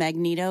love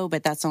Magneto,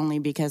 but that's only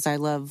because I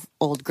love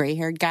old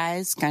gray-haired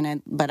guys, kind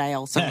of. But I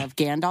also love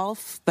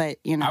Gandalf. But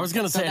you know, I was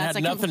going to say it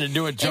had nothing to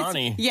do with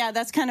Johnny. Yeah,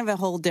 that's kind of a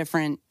whole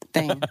different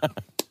thing.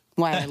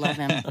 Why I love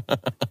him.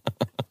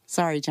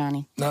 Sorry,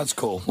 Johnny. That's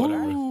cool.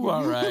 Whatever. Ooh,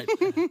 all right.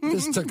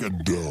 This took a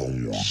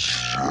down.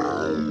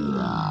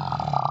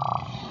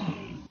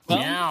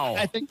 Meow.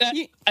 I think that.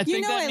 I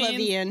love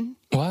Ian.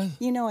 What?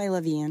 You know I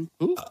love Ian.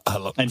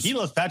 And he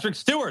loves Patrick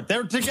Stewart.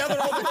 They're together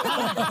all the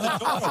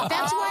time.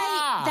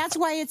 That's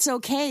why it's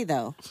okay,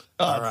 though.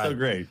 Oh, that's so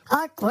great.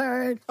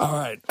 Awkward. All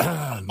right.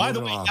 By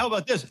the way, how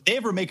about this? If they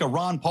ever make a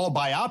Ron Paul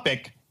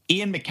biopic,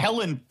 Ian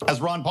McKellen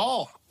as Ron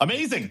Paul.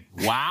 Amazing.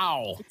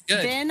 Wow.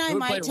 Good. Then I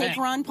might take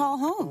Ron Paul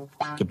home.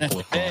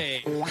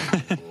 Hey.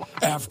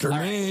 After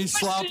me,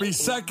 sloppy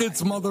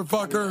seconds,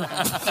 motherfucker.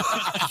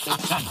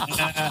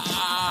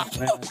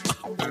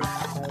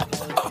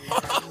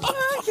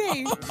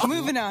 Okay,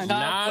 moving on.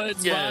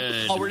 Not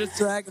good. Oh, we're just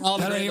dragging all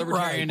the That ain't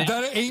right.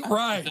 That ain't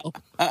right.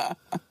 All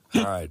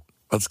right,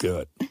 let's do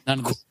it. None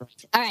of this.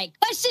 All right.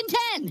 Question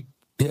 10.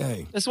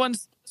 Yay. This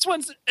one's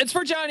it's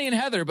for Johnny and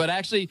Heather, but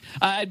actually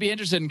I'd be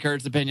interested in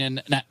Kurt's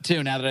opinion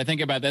too. Now that I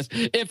think about this,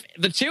 if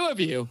the two of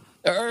you,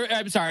 or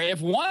I'm sorry, if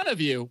one of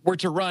you were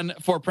to run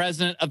for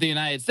president of the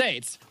United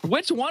States,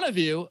 which one of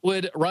you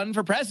would run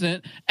for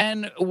president,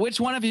 and which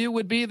one of you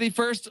would be the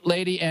first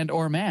lady and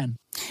or man?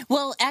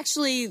 Well,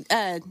 actually,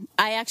 I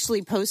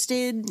actually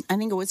posted, I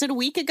think was it a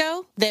week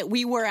ago, that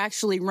we were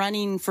actually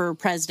running for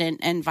president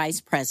and vice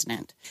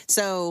president.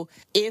 So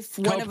if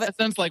one of us,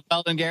 co-presidents like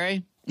Weldon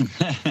Gary.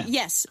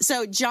 Yes.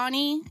 So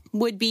Johnny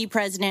would be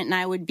president and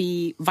I would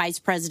be vice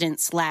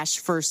president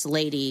 / first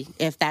lady,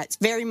 if that's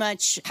very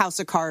much House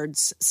of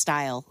Cards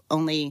style,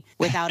 only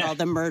without all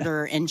the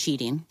murder and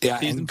cheating. Yeah,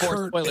 Season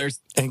 4 spoilers.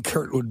 And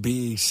Kurt would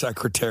be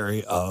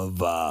Secretary of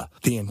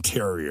the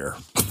Interior.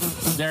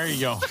 There you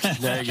go.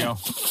 There you go.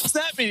 Does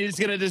that mean he's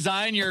going to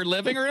design your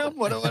living room?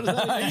 What does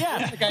that mean?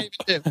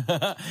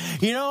 Yeah.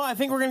 You know, I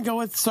think we're going to go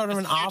with sort of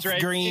an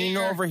off-green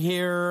over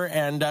here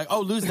and,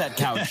 lose that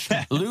couch.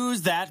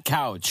 Lose that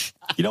couch.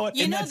 You know what?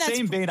 In that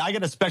same vein, I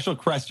got a special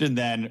question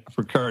then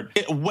for Kurt.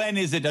 When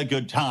is it a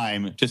good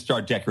time to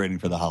start decorating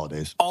for the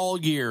holidays? All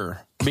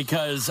year,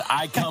 because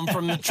I come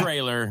from the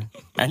trailer,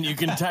 and you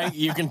can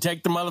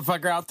take the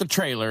motherfucker out the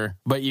trailer,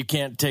 but you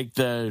can't take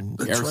the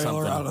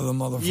trailer out of the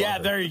motherfucker. Yeah,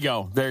 there you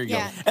go. There you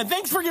go. And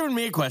thanks for giving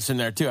me a question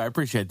there too. I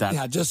appreciate that.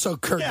 Yeah, just so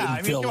Kurt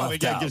didn't feel left we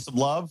gotta out. give some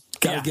love.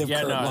 Gotta give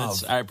Kurt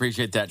love. I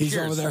appreciate that. He's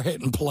Cheers. over there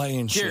hitting play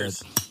and Cheers.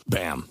 shit.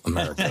 Bam,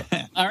 America.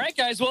 All right,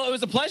 guys. Well, it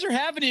was a pleasure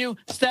having you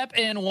step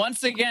in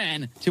once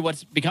again to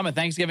what's become a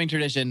Thanksgiving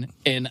tradition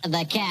in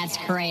the cat's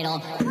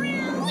cradle.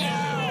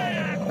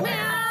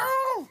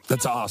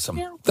 That's awesome.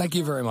 Thank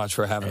you very much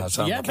for having us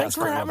on. Yeah, thanks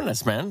for having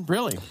us, man.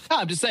 Really.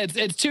 I'm just saying,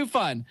 it's too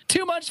fun.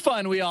 Too much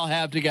fun we all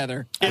have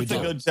together. It's a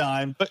good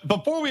time. But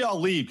before we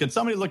all leave, can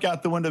somebody look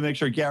out the window, make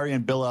sure Gary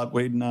and Bill out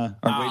waiting? Are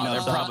waiting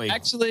outside?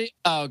 Actually,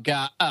 oh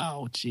god,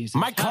 oh Jesus,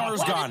 my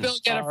car's gone. Bill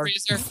get a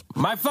freezer.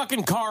 My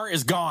fucking car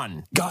is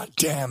gone. God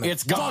damn it!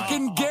 It's gone.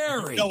 Fucking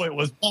Gary. No, it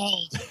was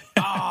bald.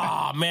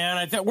 Oh,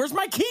 man. Where's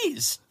my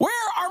keys? Where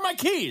are my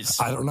keys?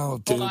 I don't know,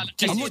 dude.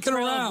 I'm looking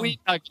around.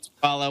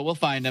 We'll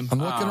find him. I'm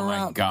looking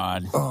around. Oh, my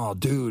God. Oh,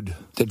 dude.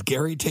 Did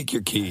Gary take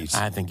your keys?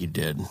 I think he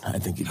did.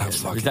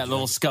 There's that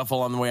little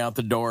scuffle on the way out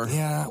the door.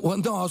 Yeah. Well,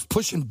 no, I was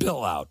pushing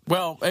Bill out.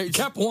 Well, he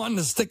kept wanting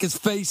to stick his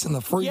face in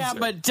the freezer. Yeah,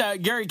 but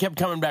Gary kept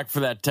coming back for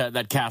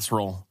that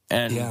casserole.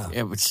 And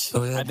it was.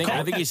 I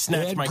think he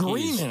snatched my green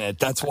keys. in it.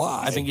 That's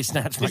why. I think he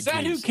snatched my Is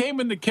that keys. who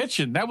came in the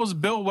kitchen? That was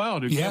Bill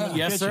Weld who came in the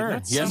Yes, kitchen. sir.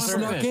 That's Yes, He sir.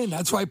 snuck in.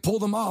 That's why I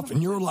pulled him off,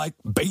 and you were like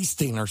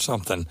basting or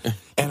something.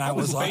 And I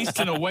was like,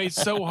 basting away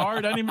so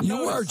hard, I didn't even You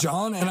notice. were,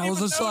 John. And I was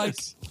just like,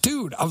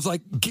 dude, I was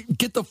like,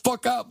 get the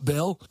fuck up,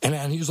 Bill. And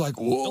then he was like,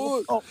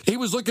 what? He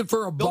was looking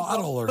for a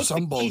bottle or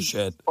some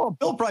bullshit. Oh,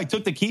 Bill probably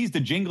took the keys to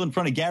jingle in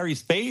front of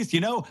Gary's face,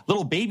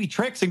 little baby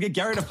tricks and get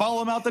Gary to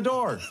follow him out the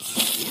door.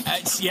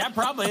 Yeah,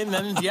 probably. And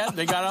then,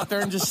 they got out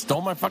there and just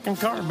stole my fucking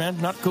car, man.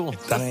 Not cool.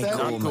 That ain't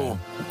Not cool, man.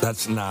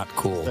 That's not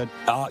cool.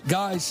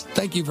 Guys,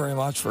 thank you very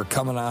much for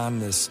coming on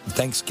this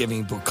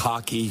Thanksgiving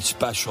Bukkake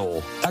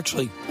special.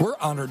 Actually, we're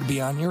honored to be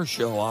on your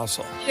show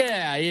also.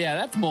 Yeah,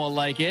 that's more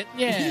like it.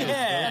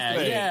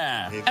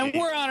 Yeah. And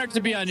we're honored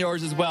to be on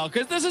yours as well,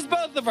 because this is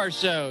both of our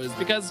shows,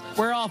 because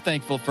we're all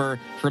thankful for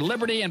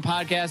liberty and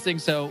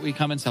podcasting, so we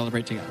come and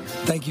celebrate together.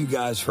 Thank you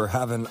guys for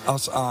having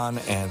us on,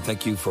 and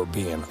thank you for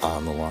being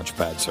on the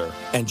Launchpad, sir.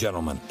 And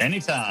gentlemen.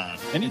 Anytime.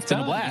 It's been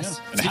a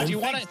blast. Yeah. Do you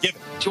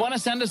want to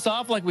send us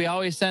off like we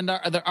always send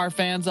our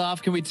fans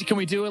off? Can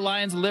we do a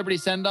Lions of Liberty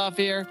send off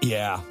here?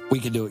 Yeah, we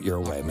can do it your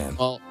way, man.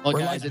 Well we're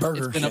guys, like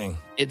Burger King.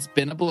 It's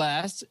been a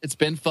blast. It's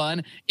been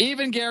fun.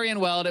 Even Gary and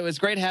Weld, it was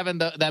great having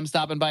them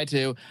stopping by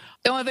too.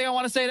 The only thing I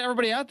want to say to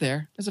everybody out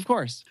there is, of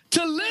course,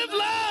 to live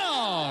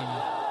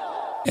long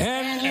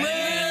and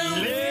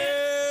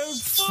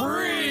live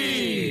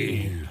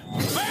free.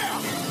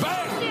 Bam!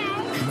 Bam!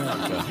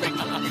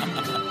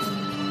 America.